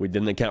 We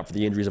didn't account for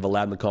the injuries of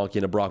Alad McConkey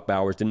and of Brock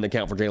Bowers. Didn't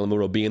account for Jalen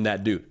Monroe being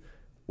that dude.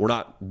 We're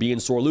not being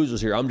sore losers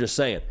here. I'm just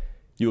saying,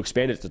 you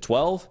expand it to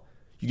 12,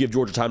 you give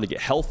Georgia time to get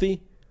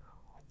healthy.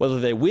 Whether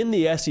they win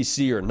the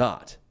SEC or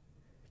not,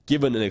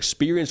 given an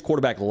experienced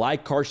quarterback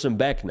like Carson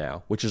Beck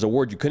now, which is a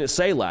word you couldn't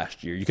say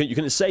last year. You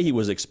couldn't say he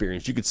was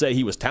experienced. You could say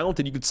he was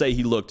talented. You could say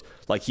he looked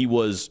like he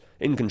was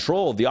in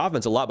control of the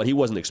offense a lot, but he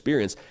wasn't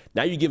experienced.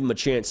 Now you give him a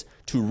chance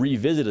to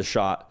revisit a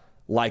shot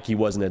like he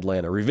was in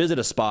Atlanta, revisit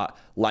a spot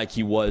like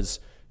he was,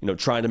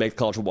 trying to make the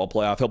college football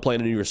playoff. He'll play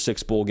in a New Year's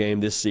Six bowl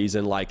game this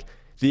season. Like,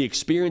 the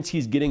experience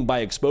he's getting by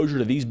exposure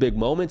to these big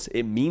moments,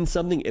 it means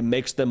something. It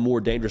makes them more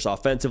dangerous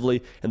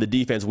offensively. And the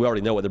defense, we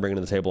already know what they're bringing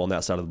to the table on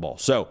that side of the ball.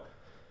 So,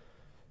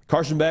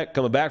 Carson Beck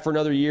coming back for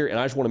another year, and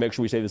I just want to make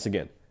sure we say this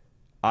again.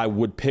 I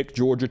would pick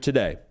Georgia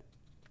today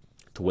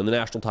to win the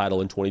national title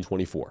in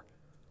 2024.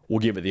 We'll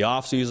give it the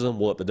offseason.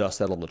 We'll let the dust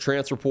settle on the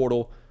transfer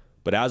portal.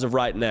 But as of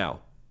right now,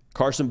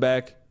 Carson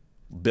Beck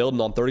building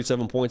on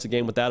 37 points a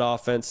game with that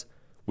offense.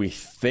 We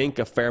think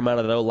a fair amount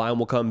of the O-line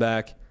will come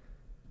back.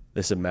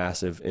 This is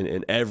massive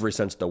in every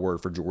sense of the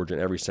word for Georgia, in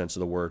every sense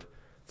of the word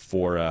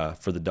for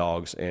the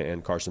Dogs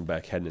and Carson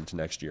Beck heading into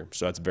next year.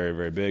 So that's very,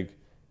 very big.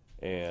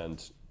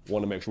 And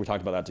want to make sure we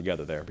talked about that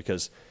together there,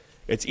 because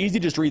it's easy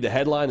to just read the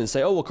headline and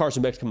say, oh, well,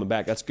 Carson Beck's coming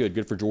back. That's good.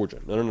 Good for Georgia.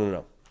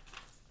 No.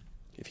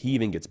 If he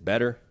even gets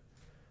better,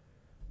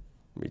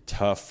 it'll be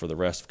tough for the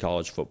rest of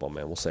college football,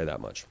 man. We'll say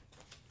that much.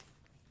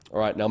 All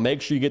right, now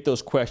make sure you get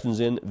those questions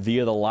in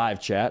via the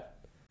live chat.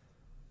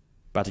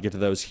 About to get to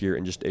those here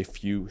in just a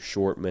few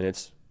short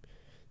minutes.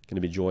 Going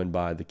to be joined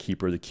by the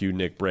keeper of the queue,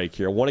 Nick Brake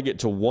here. I want to get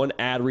to one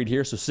ad read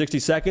here, so 60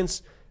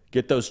 seconds.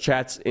 Get those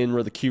chats in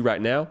the queue right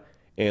now,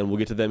 and we'll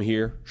get to them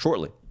here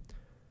shortly.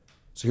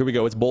 So here we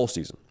go. It's bowl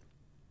season.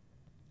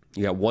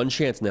 You got one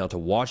chance now to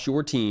watch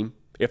your team.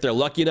 If they're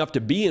lucky enough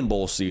to be in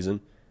bowl season,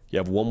 you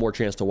have one more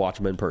chance to watch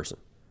them in person.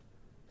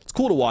 It's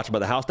cool to watch them at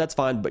the house. That's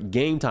fine, but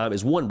game time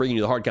is, one, bringing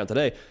you the hard count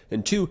today,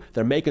 and two,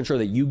 they're making sure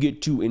that you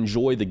get to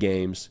enjoy the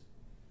games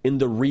in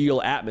the real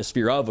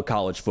atmosphere of a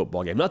college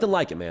football game. Nothing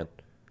like it, man.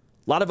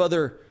 A lot of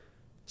other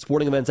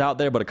sporting events out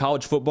there, but a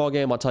college football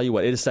game, I'll tell you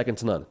what, it is second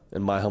to none,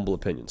 in my humble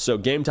opinion. So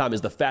game time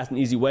is the fast and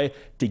easy way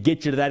to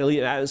get you to that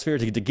elite atmosphere,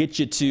 to get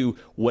you to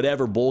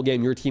whatever bowl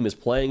game your team is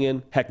playing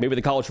in. Heck, maybe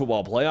the college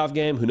football playoff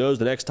game. Who knows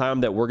the next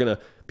time that we're going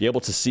to be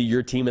able to see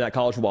your team in that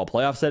college football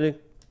playoff setting?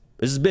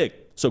 This is big.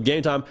 So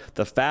game time,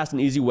 the fast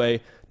and easy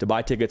way to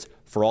buy tickets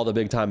for all the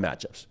big-time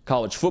matchups.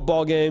 College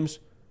football games,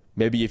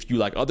 maybe if you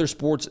like other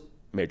sports,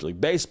 Major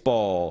League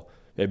Baseball,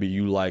 maybe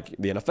you like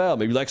the NFL,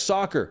 maybe you like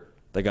soccer.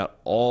 They got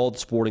all the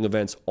sporting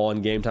events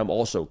on game time.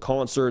 Also,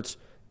 concerts,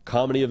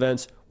 comedy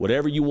events,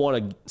 whatever you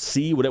want to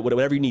see,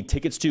 whatever you need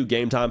tickets to,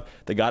 game time,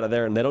 they got it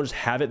there. And they don't just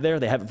have it there,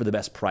 they have it for the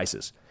best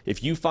prices.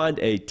 If you find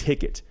a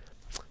ticket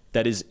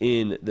that is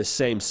in the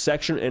same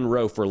section and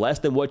row for less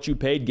than what you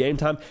paid game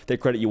time, they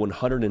credit you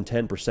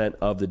 110%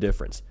 of the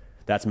difference.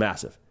 That's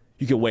massive.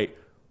 You can wait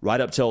right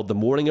up till the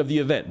morning of the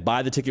event.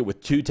 Buy the ticket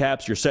with 2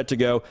 taps. You're set to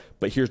go.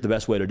 But here's the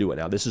best way to do it.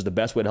 Now, this is the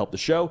best way to help the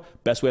show,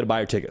 best way to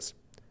buy your tickets.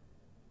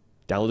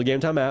 Download the Game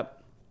Time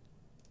app,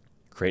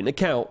 create an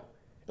account,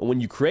 and And when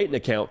you create an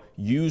account,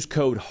 use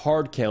code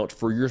HARDCOUNT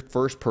for your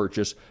first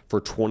purchase for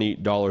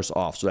 $20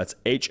 off. So that's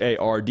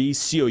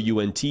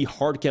HARDCOUNT,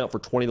 HARDCOUNT for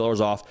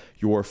 $20 off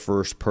your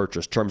first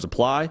purchase. Terms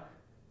apply.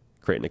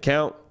 Create an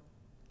account,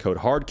 code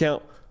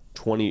HARDCOUNT,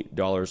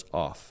 $20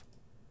 off.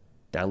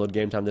 Download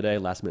Game Time today.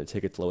 Last minute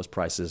tickets, lowest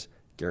prices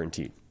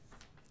guaranteed.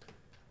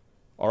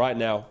 All right,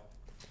 now,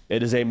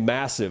 it is a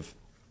massive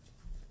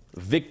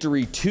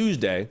Victory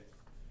Tuesday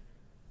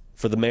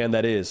for the man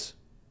that is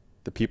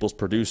the people's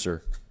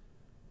producer,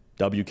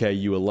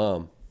 WKU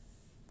alum,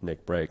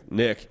 Nick Brake.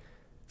 Nick,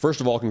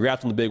 first of all,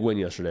 congrats on the big win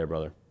yesterday,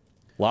 brother.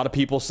 A lot of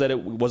people said it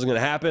wasn't going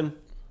to happen.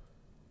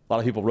 A lot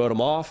of people wrote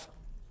him off.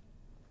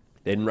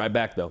 They didn't write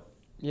back, though.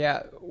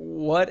 Yeah,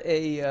 what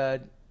a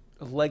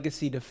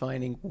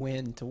legacy-defining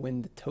win to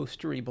win the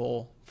Toastery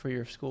Bowl for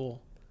your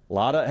school. A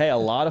lot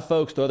of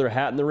folks throw their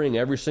hat in the ring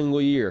every single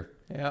year.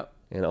 Yeah.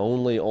 And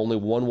only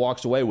one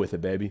walks away with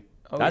it, baby.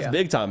 Oh, That's yeah.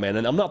 big time, man.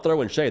 And I'm not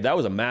throwing shade. That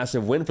was a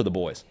massive win for the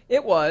boys.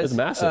 It was. It was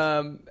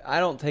massive. I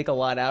don't take a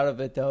lot out of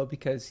it, though,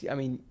 because, I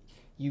mean,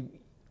 you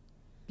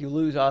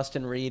lose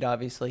Austin Reed,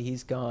 obviously.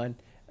 He's gone.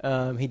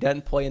 He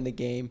doesn't play in the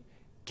game.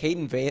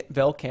 Caden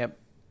Velkamp,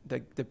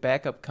 the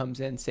backup, comes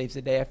in, saves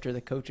the day after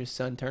the coach's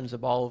son turns the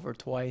ball over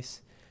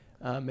twice.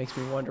 Makes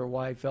me wonder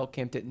why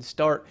Velkamp didn't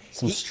start.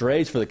 Some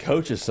strays for the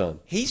coach's son.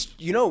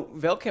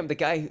 Velkamp, the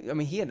guy, I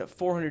mean, he had a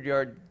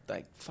 400-yard,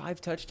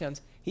 5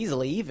 touchdowns. He's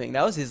leaving.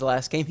 That was his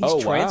last game.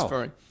 He's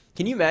transferring. Wow.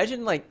 Can you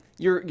imagine,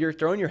 you're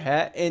throwing your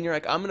hat and you're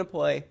like, I'm going to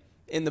play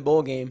in the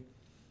bowl game.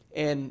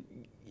 And,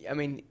 I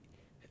mean,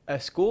 a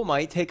school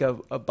might take a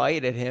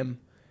bite at him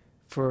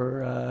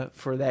for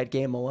that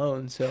game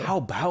alone. So how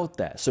about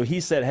that? So he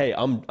said, hey,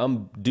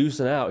 I'm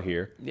deucing out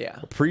here. Yeah.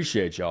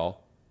 Appreciate y'all.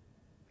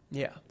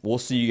 Yeah. We'll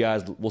see you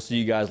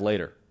guys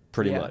later,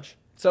 pretty much.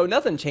 So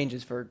nothing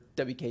changes for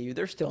WKU.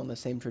 They're still on the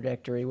same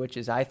trajectory, which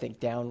is, I think,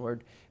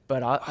 downward.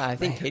 But I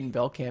think Caden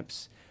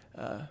Velkamp's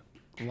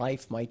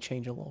life might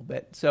change a little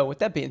bit. So with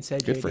that being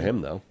said, good for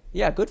him, though.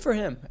 Yeah, good for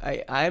him.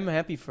 I'm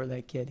happy for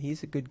that kid.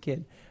 He's a good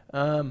kid.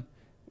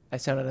 I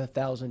sounded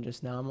 1,000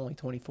 just now. I'm only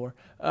 24.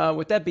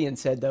 With that being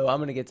said, though, I'm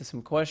going to get to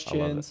some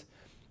questions.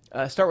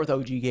 Start with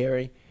OG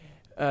Gary.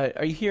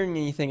 Are you hearing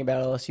anything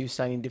about LSU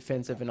signing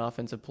defensive and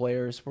offensive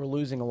players? We're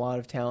losing a lot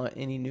of talent.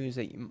 Any news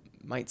that you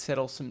might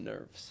settle some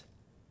nerves?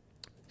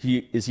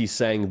 Is he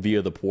saying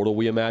via the portal,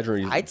 we imagine, or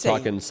he's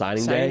talking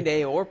signing day? Signing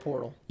day or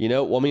portal.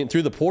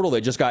 Through the portal, they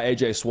just got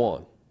A.J.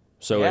 Swan.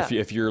 So Yeah.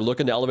 if you're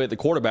looking to elevate the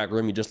quarterback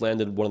room, you just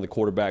landed one of the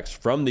quarterbacks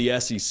from the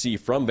SEC,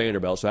 from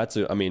Vanderbilt. So that's,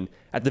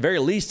 at the very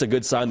least, a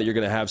good sign that you're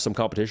going to have some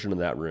competition in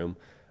that room.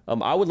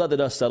 I would let the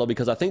dust settle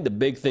because I think the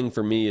big thing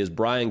for me is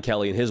Brian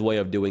Kelly and his way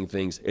of doing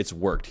things. It's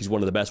worked. He's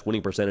one of the best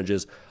winning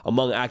percentages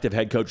among active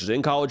head coaches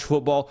in college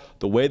football.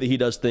 The way that he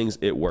does things,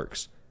 it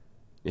works.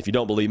 If you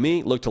don't believe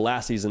me, look to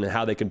last season and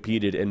how they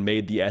competed and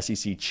made the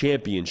SEC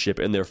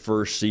championship in their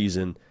first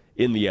season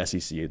in the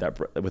SEC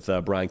with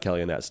Brian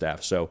Kelly and that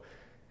staff. So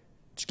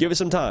just give it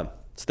some time.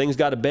 Things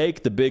got to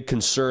bake. The big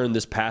concern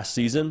this past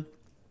season,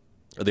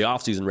 or the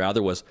offseason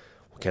rather, was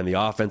can the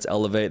offense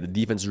elevate? The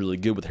defense is really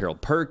good with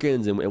Harold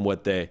Perkins and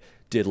what they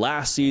did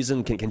last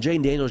season. Can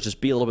Jayden Daniels just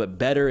be a little bit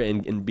better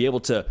and be able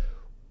to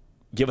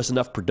give us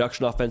enough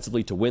production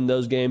offensively to win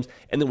those games?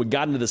 And then we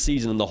got into the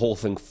season and the whole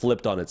thing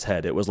flipped on its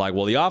head. It was like,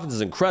 well, the offense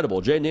is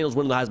incredible. Jayden Daniels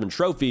winning the Heisman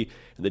Trophy,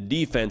 and the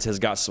defense has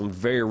got some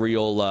very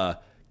real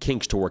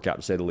kinks to work out,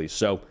 to say the least.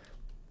 So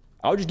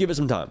I would just give it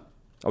some time.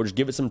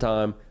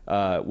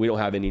 We don't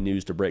have any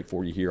news to break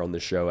for you here on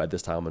this show at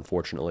this time,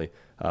 unfortunately.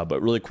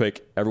 But really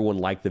quick, everyone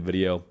like the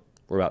video.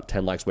 We're about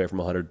 10 likes away from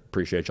 100.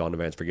 Appreciate y'all in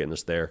advance for getting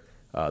us there.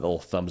 The little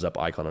thumbs up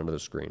icon under the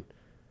screen.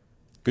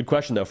 Good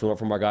question, though,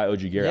 from our guy,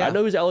 OG Gary. Yeah. I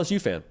know he's an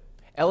LSU fan.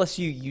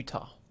 LSU,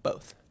 Utah,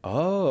 both.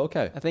 Oh,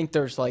 okay. I think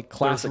there's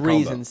Classic there's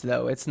reasons,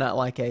 though. It's not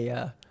like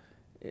I'm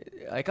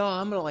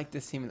going to like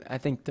this team. I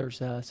think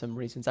there's some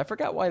reasons. I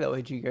forgot why, though,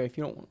 OG Gary. If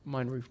you don't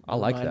mind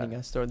reminding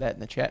us, throw that in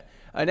the chat.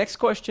 Next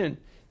question.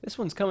 This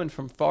one's coming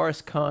from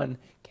Forrest Khan.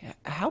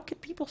 How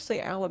could people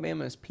say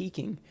Alabama is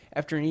peaking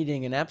after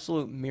needing an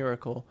absolute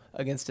miracle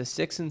against a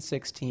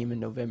 6-6 team in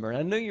November? And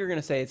I know you're going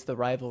to say it's the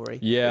rivalry.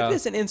 Yeah. It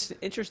is an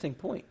interesting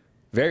point.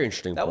 Very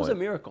interesting point. That was a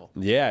miracle.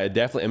 Yeah, it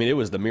definitely. It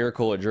was the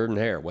miracle at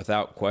Jordan-Hare,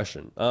 without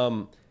question.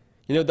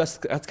 That's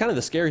kind of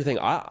the scary thing.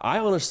 I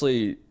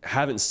honestly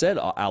haven't said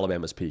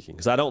Alabama's peaking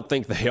because I don't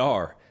think they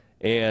are.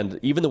 And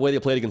even the way they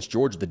played against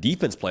Georgia, the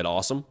defense played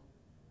awesome.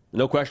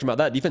 No question about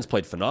that. Defense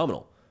played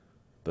phenomenal.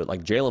 But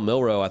like Jalen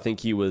Milroe, I think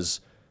he was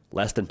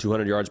less than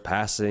 200 yards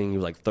passing. He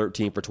was like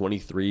 13 for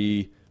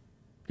 23.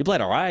 He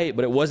played all right,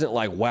 but it wasn't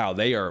like, wow,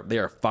 they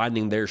are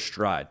finding their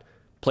stride.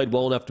 Played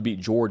well enough to beat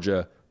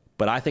Georgia,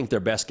 but I think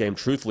their best game,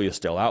 truthfully, is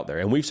still out there.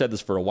 And we've said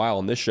this for a while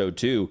on this show,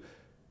 too.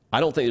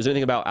 I don't think there's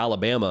anything about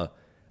Alabama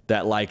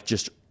that,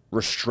 just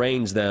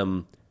restrains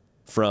them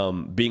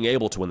from being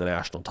able to win the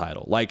national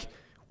title. Like,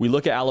 we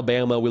look at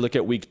Alabama, we look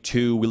at week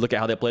 2, we look at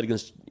how they played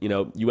against,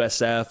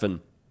 USF,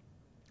 and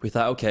we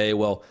thought, okay,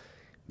 well,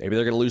 maybe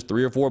they're going to lose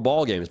 3 or 4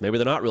 ball games. Maybe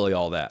they're not really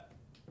all that.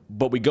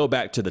 But we go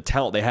back to the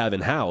talent they have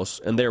in-house,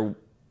 and they're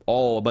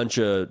all a bunch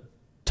of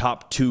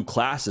top 2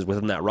 classes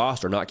within that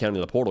roster, not counting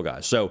the portal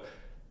guys. So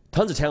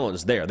tons of talent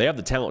is there. They have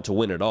the talent to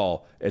win it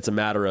all. It's a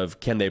matter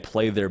of can they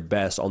play their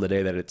best on the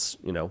day that it's,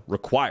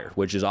 required,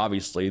 which is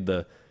obviously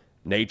the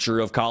nature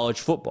of college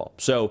football.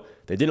 So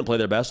they didn't play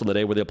their best on the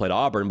day where they played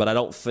Auburn, but I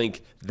don't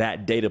think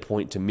that data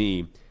point to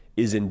me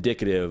is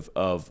indicative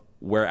of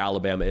where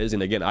Alabama is.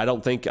 And again, I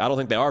don't think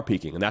they are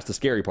peaking, and that's the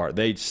scary part.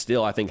 They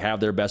still, I think, have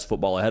their best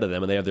football ahead of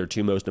them, and they have their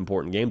 2 most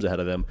important games ahead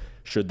of them.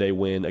 Should they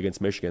win against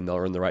Michigan, they'll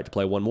earn the right to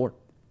play one more.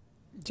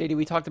 JD,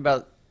 we talked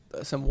about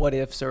some what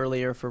ifs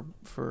earlier for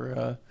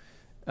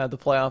the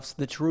playoffs.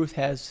 The truth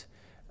has,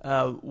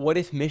 what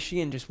if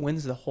Michigan just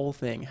wins the whole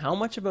thing? How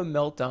much of a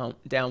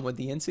meltdown would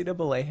the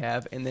NCAA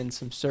have, and then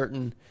some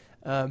certain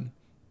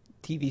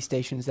TV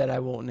stations that I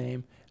won't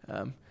name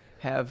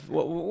have?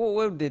 What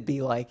would it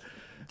be like,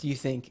 do you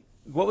think?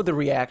 What would the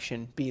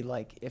reaction be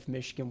like if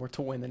Michigan were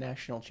to win the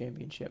national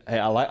championship? Hey,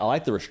 I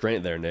like the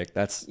restraint there, Nick.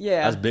 That's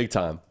big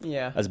time.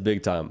 Yeah, that's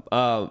big time.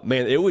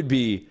 Man, it would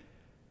be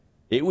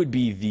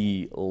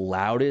the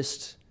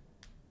loudest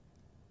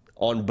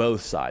on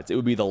both sides. It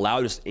would be the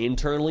loudest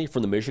internally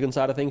from the Michigan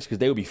side of things because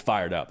they would be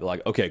fired up. They're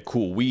like, okay,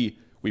 cool. We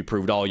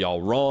proved all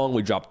y'all wrong.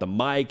 We dropped the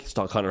mic.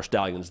 Connor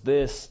Stalions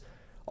this.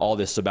 All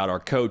this about our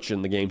coach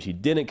and the games he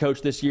didn't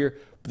coach this year.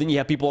 But then you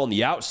have people on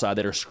the outside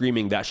that are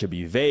screaming that should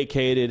be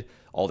vacated,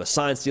 all the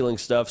sign stealing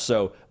stuff.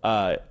 So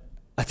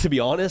to be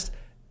honest,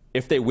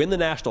 if they win the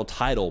national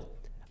title,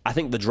 I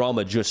think the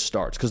drama just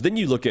starts. Because then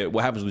you look at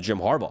what happens with Jim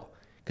Harbaugh.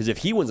 Because if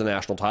he wins a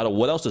national title,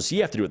 what else does he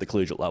have to do at the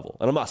collegiate level?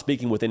 And I'm not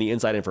speaking with any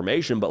inside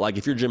information, but like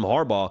if you're Jim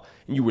Harbaugh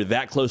and you were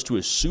that close to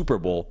a Super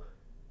Bowl,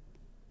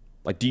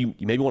 like do you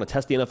maybe want to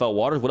test the NFL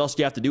waters? What else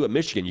do you have to do at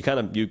Michigan?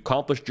 You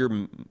accomplished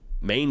your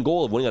main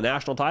goal of winning a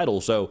national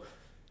title. So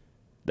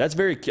that's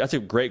a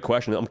great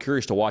question. I'm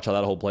curious to watch how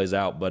that whole plays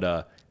out.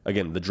 But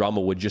again, the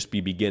drama would just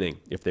be beginning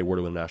if they were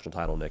to win a national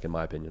title, Nick, in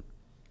my opinion.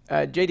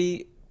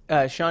 JD,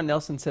 Sean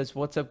Nelson says,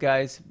 "What's up,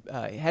 guys?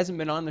 He hasn't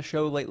been on the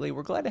show lately.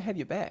 We're glad to have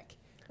you back."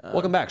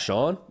 Welcome back,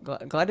 Sean.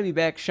 Glad to be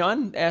back.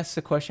 Sean asks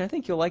a question. I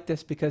think you'll like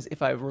this because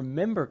if I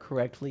remember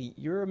correctly,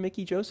 you're a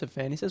Mickey Joseph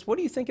fan. He says, what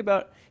do you think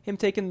about him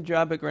taking the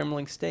job at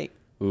Grambling State?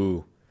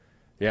 Ooh.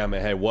 Yeah,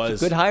 man. Hey,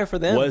 it's a good hire for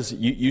them.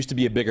 Used to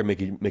be a bigger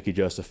Mickey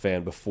Joseph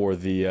fan before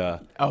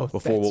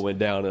what went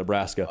down in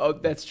Nebraska. Oh,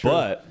 that's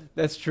true.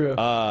 That's true.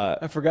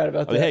 I forgot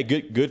about that. Hey,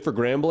 good for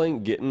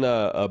Grambling getting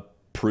a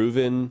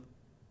proven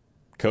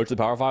coach at the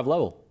Power 5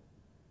 level.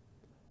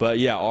 But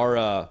yeah,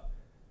 our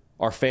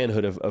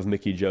fanhood of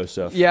Mickey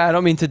Joseph. Yeah, I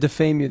don't mean to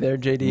defame you there,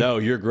 JD. No,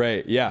 you're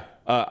great. Yeah,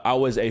 I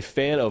was a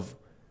fan of.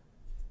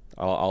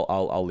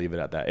 I'll leave it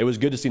at that. It was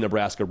good to see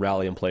Nebraska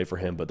rally and play for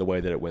him, but the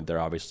way that it went there,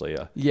 obviously,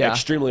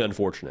 extremely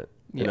unfortunate.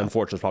 Yeah. And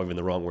unfortunate is probably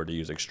the wrong word to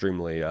use.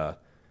 Extremely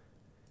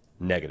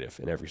negative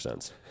in every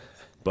sense.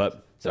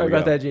 But sorry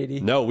about that,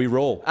 JD. No, we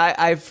roll.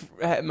 I've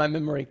had my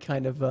memory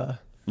kind of.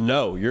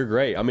 No, you're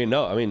great.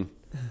 Honestly,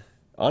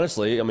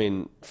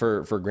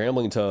 for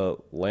Grambling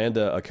to land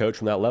a coach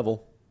from that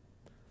level.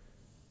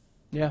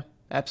 Yeah,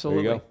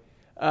 absolutely. There you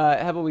go.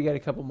 How about we get a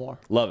couple more?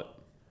 Love it.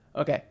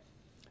 Okay.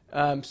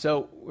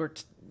 So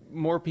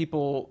more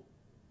people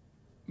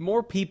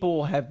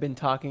have been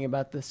talking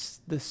about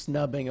the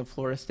snubbing of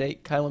Florida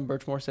State. Kylan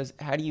Birchmore says,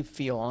 how do you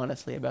feel,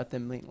 honestly, about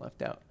them being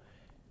left out?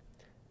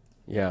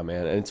 Yeah,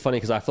 man. And it's funny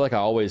because I feel like I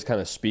always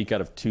kind of speak out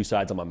of 2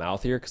 sides of my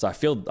mouth here because I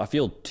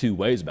feel 2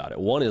 ways about it.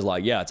 One is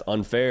like, yeah, it's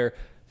unfair.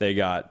 They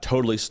got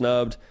totally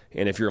snubbed.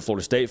 And if you're a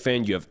Florida State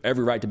fan, you have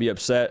every right to be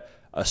upset,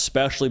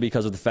 especially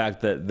because of the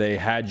fact that they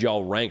had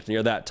y'all ranked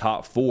near that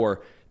top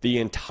 4 the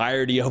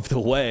entirety of the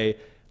way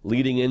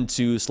leading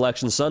into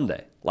Selection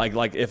Sunday.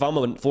 Like if I'm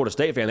a Florida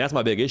State fan, that's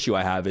my big issue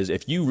I have is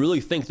if you really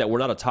think that we're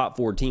not a top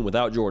 4 team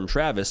without Jordan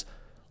Travis,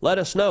 let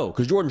us know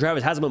because Jordan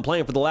Travis hasn't been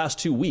playing for the last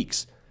 2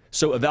 weeks.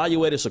 So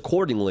evaluate us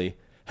accordingly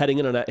heading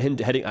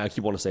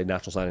National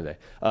Signing Day,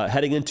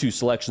 heading into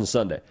Selection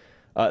Sunday.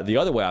 The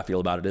other way I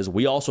feel about it is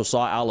we also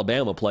saw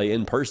Alabama play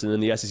in person in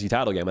the SEC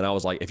title game, and I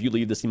was like, if you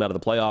leave this team out of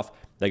the playoff,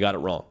 they got it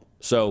wrong.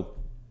 So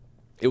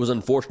it was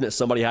unfortunate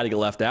somebody had to get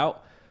left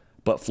out,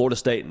 but Florida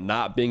State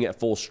not being at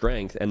full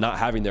strength and not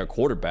having their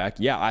quarterback,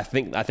 yeah, I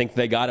think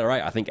they got it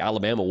right. I think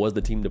Alabama was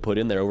the team to put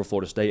in there over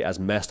Florida State, as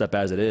messed up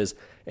as it is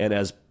and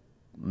as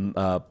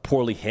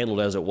poorly handled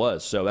as it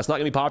was. So that's not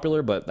going to be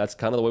popular, but that's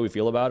kind of the way we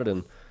feel about it,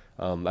 and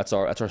that's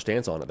our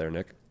stance on it there,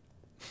 Nick.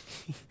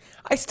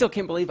 I still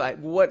can't believe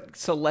what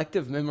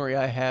selective memory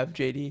I have,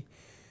 JD.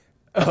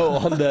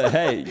 Oh,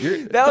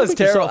 that was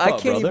terrible. I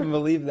can't even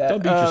believe that.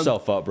 Don't beat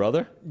yourself up,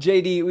 brother.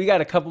 JD, we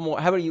got a couple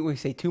more. How about we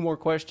say 2 more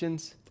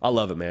questions? I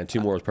love it, man. 2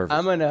 more is perfect.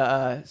 I'm going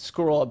to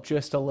scroll up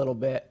just a little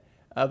bit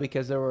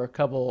because there were a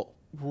couple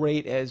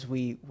right as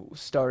we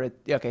started.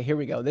 Okay, here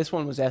we go. This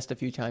one was asked a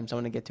few times. I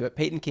want to get to it.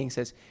 Peyton King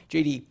says,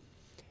 JD,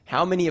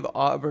 how many of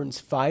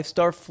Auburn's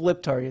 5-star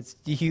flip targets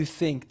do you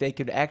think they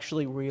could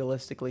actually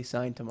realistically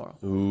sign tomorrow?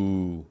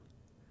 Ooh.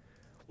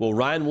 Well,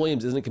 Ryan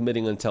Williams isn't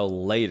committing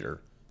until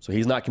later, so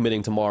he's not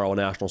committing tomorrow on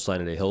National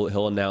Signing Day.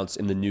 He'll announce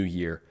in the new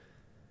year.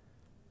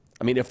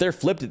 If they're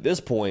flipped at this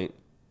point,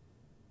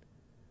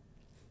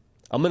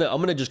 I'm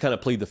gonna just kind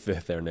of plead the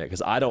fifth there, Nick,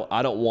 because I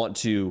don't want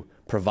to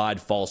provide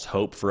false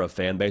hope for a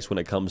fan base when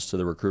it comes to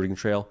the recruiting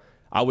trail.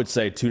 I would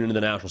say tune into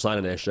the National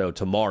Signing Day show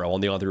tomorrow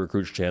on the On3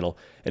 Recruits channel,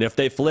 and if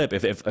they flip,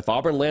 if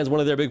Auburn lands one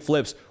of their big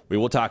flips, we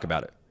will talk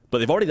about it. But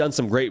they've already done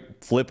some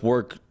great flip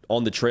work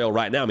on the trail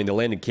right now. I mean, they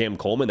landed Cam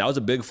Coleman. That was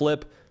a big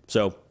flip.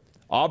 So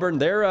Auburn,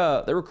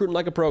 they're recruiting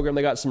like a program.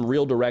 They got some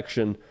real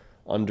direction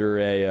under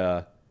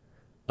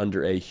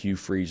a Hugh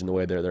Freeze in the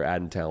way they're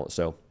adding talent.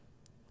 So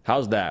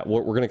how's that?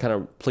 We're going to kind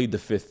of plead the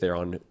fifth there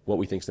on what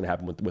we think is going to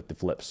happen with the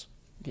flips.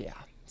 Yeah,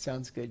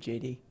 sounds good,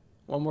 JD.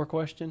 One more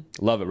question.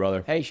 Love it,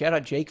 brother. Hey, shout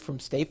out Jake from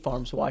State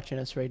Farm's watching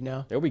us right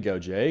now. There we go,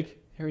 Jake.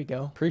 Here we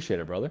go. Appreciate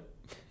it, brother.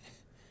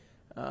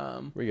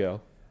 Here we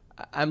go.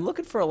 I'm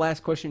looking for a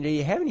last question. Do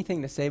you have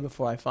anything to say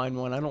before I find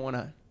one? I don't want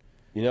to.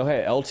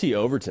 Hey, LT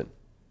Overton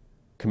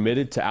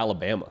committed to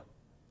Alabama.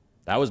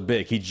 That was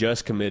big. He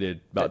just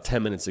committed about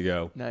 10 minutes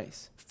ago.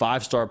 Nice.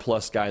 5-star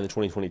plus guy in the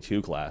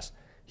 2022 class.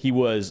 He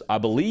was, I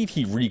believe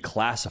he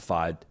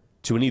reclassified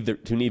to an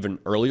even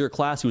earlier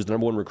class. He was the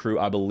number one recruit,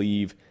 I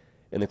believe,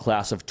 in the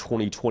class of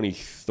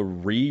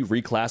 2023,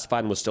 reclassified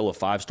and was still a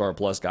 5-star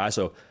plus guy.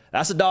 So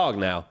that's a dog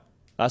now.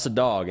 That's a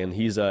dog, and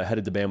he's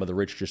headed to Bama. The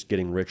rich just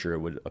getting richer, it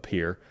would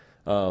appear.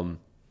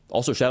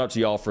 Also, shout out to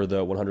y'all for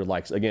the 100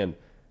 likes. Again,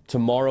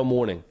 tomorrow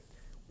morning,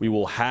 we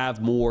will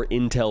have more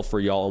intel for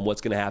y'all on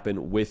what's going to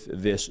happen with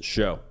this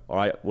show, all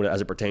right,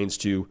 as it pertains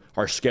to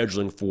our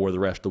scheduling for the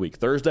rest of the week.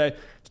 Thursday,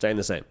 staying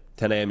the same,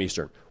 10 a.m.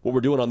 Eastern. What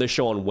we're doing on this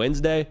show on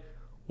Wednesday,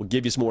 we'll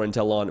give you some more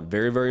intel on.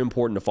 Very, very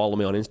important to follow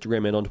me on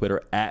Instagram and on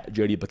Twitter at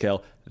JD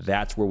Piquel.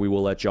 That's where we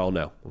will let y'all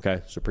know,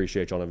 okay? So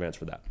appreciate y'all in advance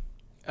for that.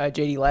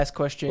 JD, last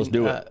question. Let's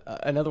do it.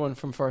 Another one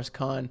from Forrest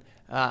Kahn.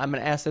 I'm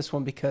going to ask this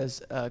one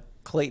because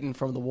Clayton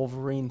from the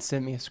Wolverine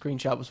sent me a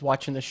screenshot. Was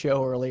watching the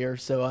show earlier,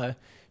 so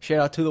shout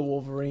out to the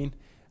Wolverine,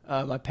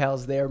 my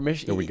pals there.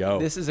 There we go.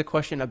 This is a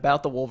question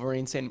about the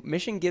Wolverine saying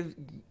Michigan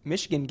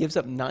gives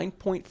up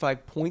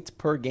 9.5 points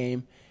per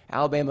game.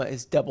 Alabama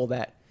is double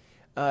that.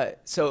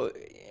 So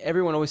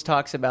everyone always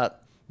talks about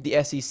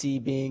the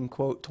SEC being,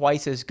 quote,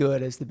 twice as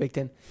good as the Big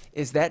Ten.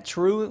 Is that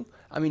true?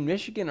 I mean,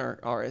 Michigan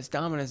are as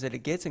dominant as it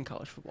gets in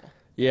college football.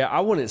 Yeah, I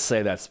wouldn't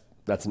say that's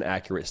an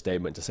accurate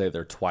statement to say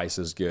they're twice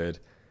as good.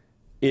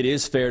 It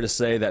is fair to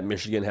say that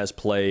Michigan has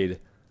played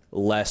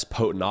less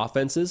potent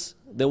offenses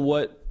than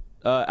what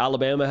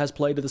Alabama has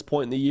played at this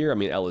point in the year. I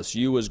mean,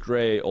 LSU was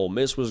great, Ole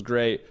Miss was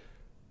great,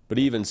 but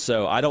even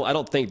so, I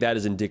don't think that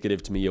is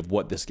indicative to me of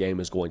what this game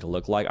is going to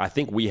look like. I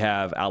think we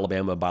have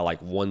Alabama by like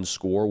one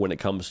score when it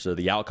comes to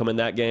the outcome in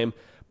that game,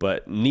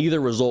 but neither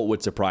result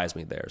would surprise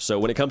me there. So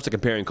when it comes to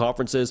comparing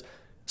conferences,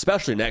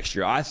 especially next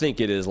year, I think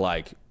it is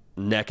like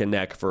neck and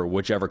neck for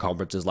whichever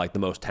conference is like the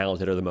most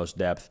talented or the most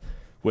depth,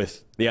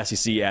 with the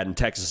SEC adding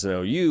Texas and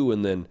OU,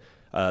 and then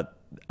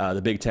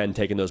the Big Ten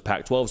taking those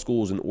Pac-12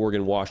 schools in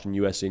Oregon,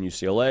 Washington, USC, and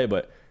UCLA.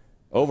 But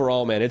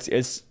overall, man,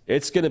 it's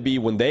going to be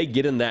when they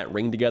get in that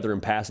ring together in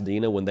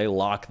Pasadena, when they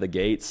lock the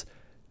gates,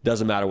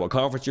 doesn't matter what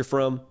conference you're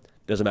from,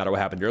 doesn't matter what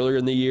happened earlier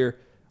in the year,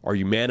 are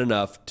you man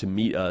enough to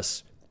meet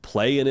us,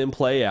 play in and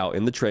play out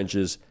in the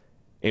trenches,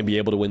 and be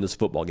able to win this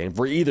football game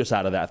for either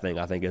side of that thing,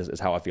 I think is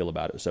how I feel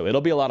about it. So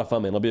it'll be a lot of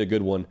fun, man. It'll be a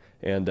good one,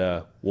 and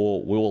we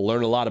will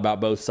learn a lot about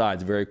both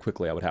sides very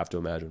quickly, I would have to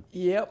imagine.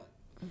 Yep.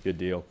 Good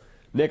deal.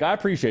 Nick, I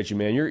appreciate you,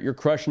 man. You're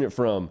crushing it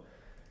from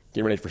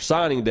getting ready for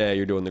signing day.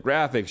 You're doing the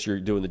graphics. You're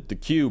doing the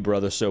Q,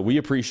 brother. So we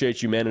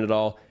appreciate you manning it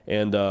all,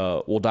 and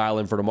we'll dial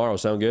in for tomorrow.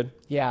 Sound good?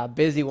 Yeah,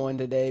 busy one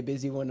today,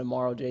 busy one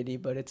tomorrow,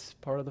 JD, but it's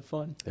part of the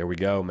fun. There we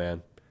go,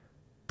 man.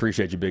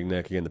 Appreciate you, Big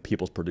Nick. Again, the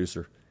people's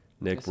producer,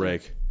 Nick Yes,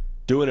 Brake. sir.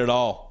 Doing it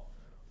all.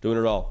 Doing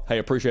it all. Hey,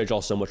 appreciate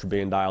y'all so much for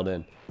being dialed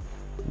in.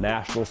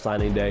 National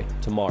Signing Day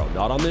tomorrow.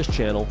 Not on this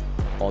channel,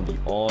 on the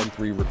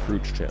On3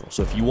 Recruits channel.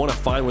 So if you want to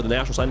find where the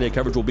National Signing Day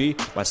coverage will be,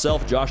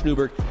 myself, Josh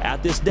Newberg,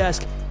 at this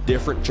desk,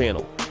 different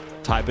channel.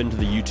 Type into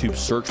the YouTube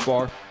search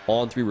bar,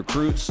 On3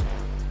 Recruits.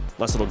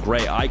 Nice little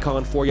gray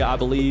icon for you, I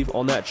believe,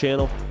 on that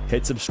channel.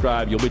 Hit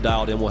subscribe. You'll be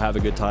dialed in. We'll have a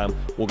good time.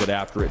 We'll get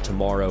after it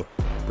tomorrow,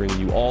 bringing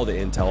you all the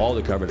intel, all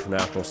the coverage for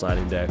National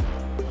Signing Day.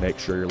 Make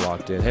sure you're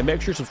locked in. Hey,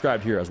 make sure you're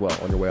subscribed here as well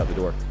on your way out the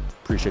door.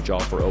 Appreciate y'all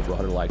for over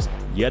 100 likes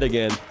yet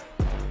again.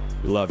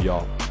 We love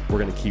y'all. We're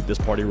going to keep this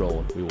party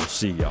rolling. We will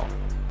see y'all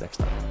next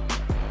time.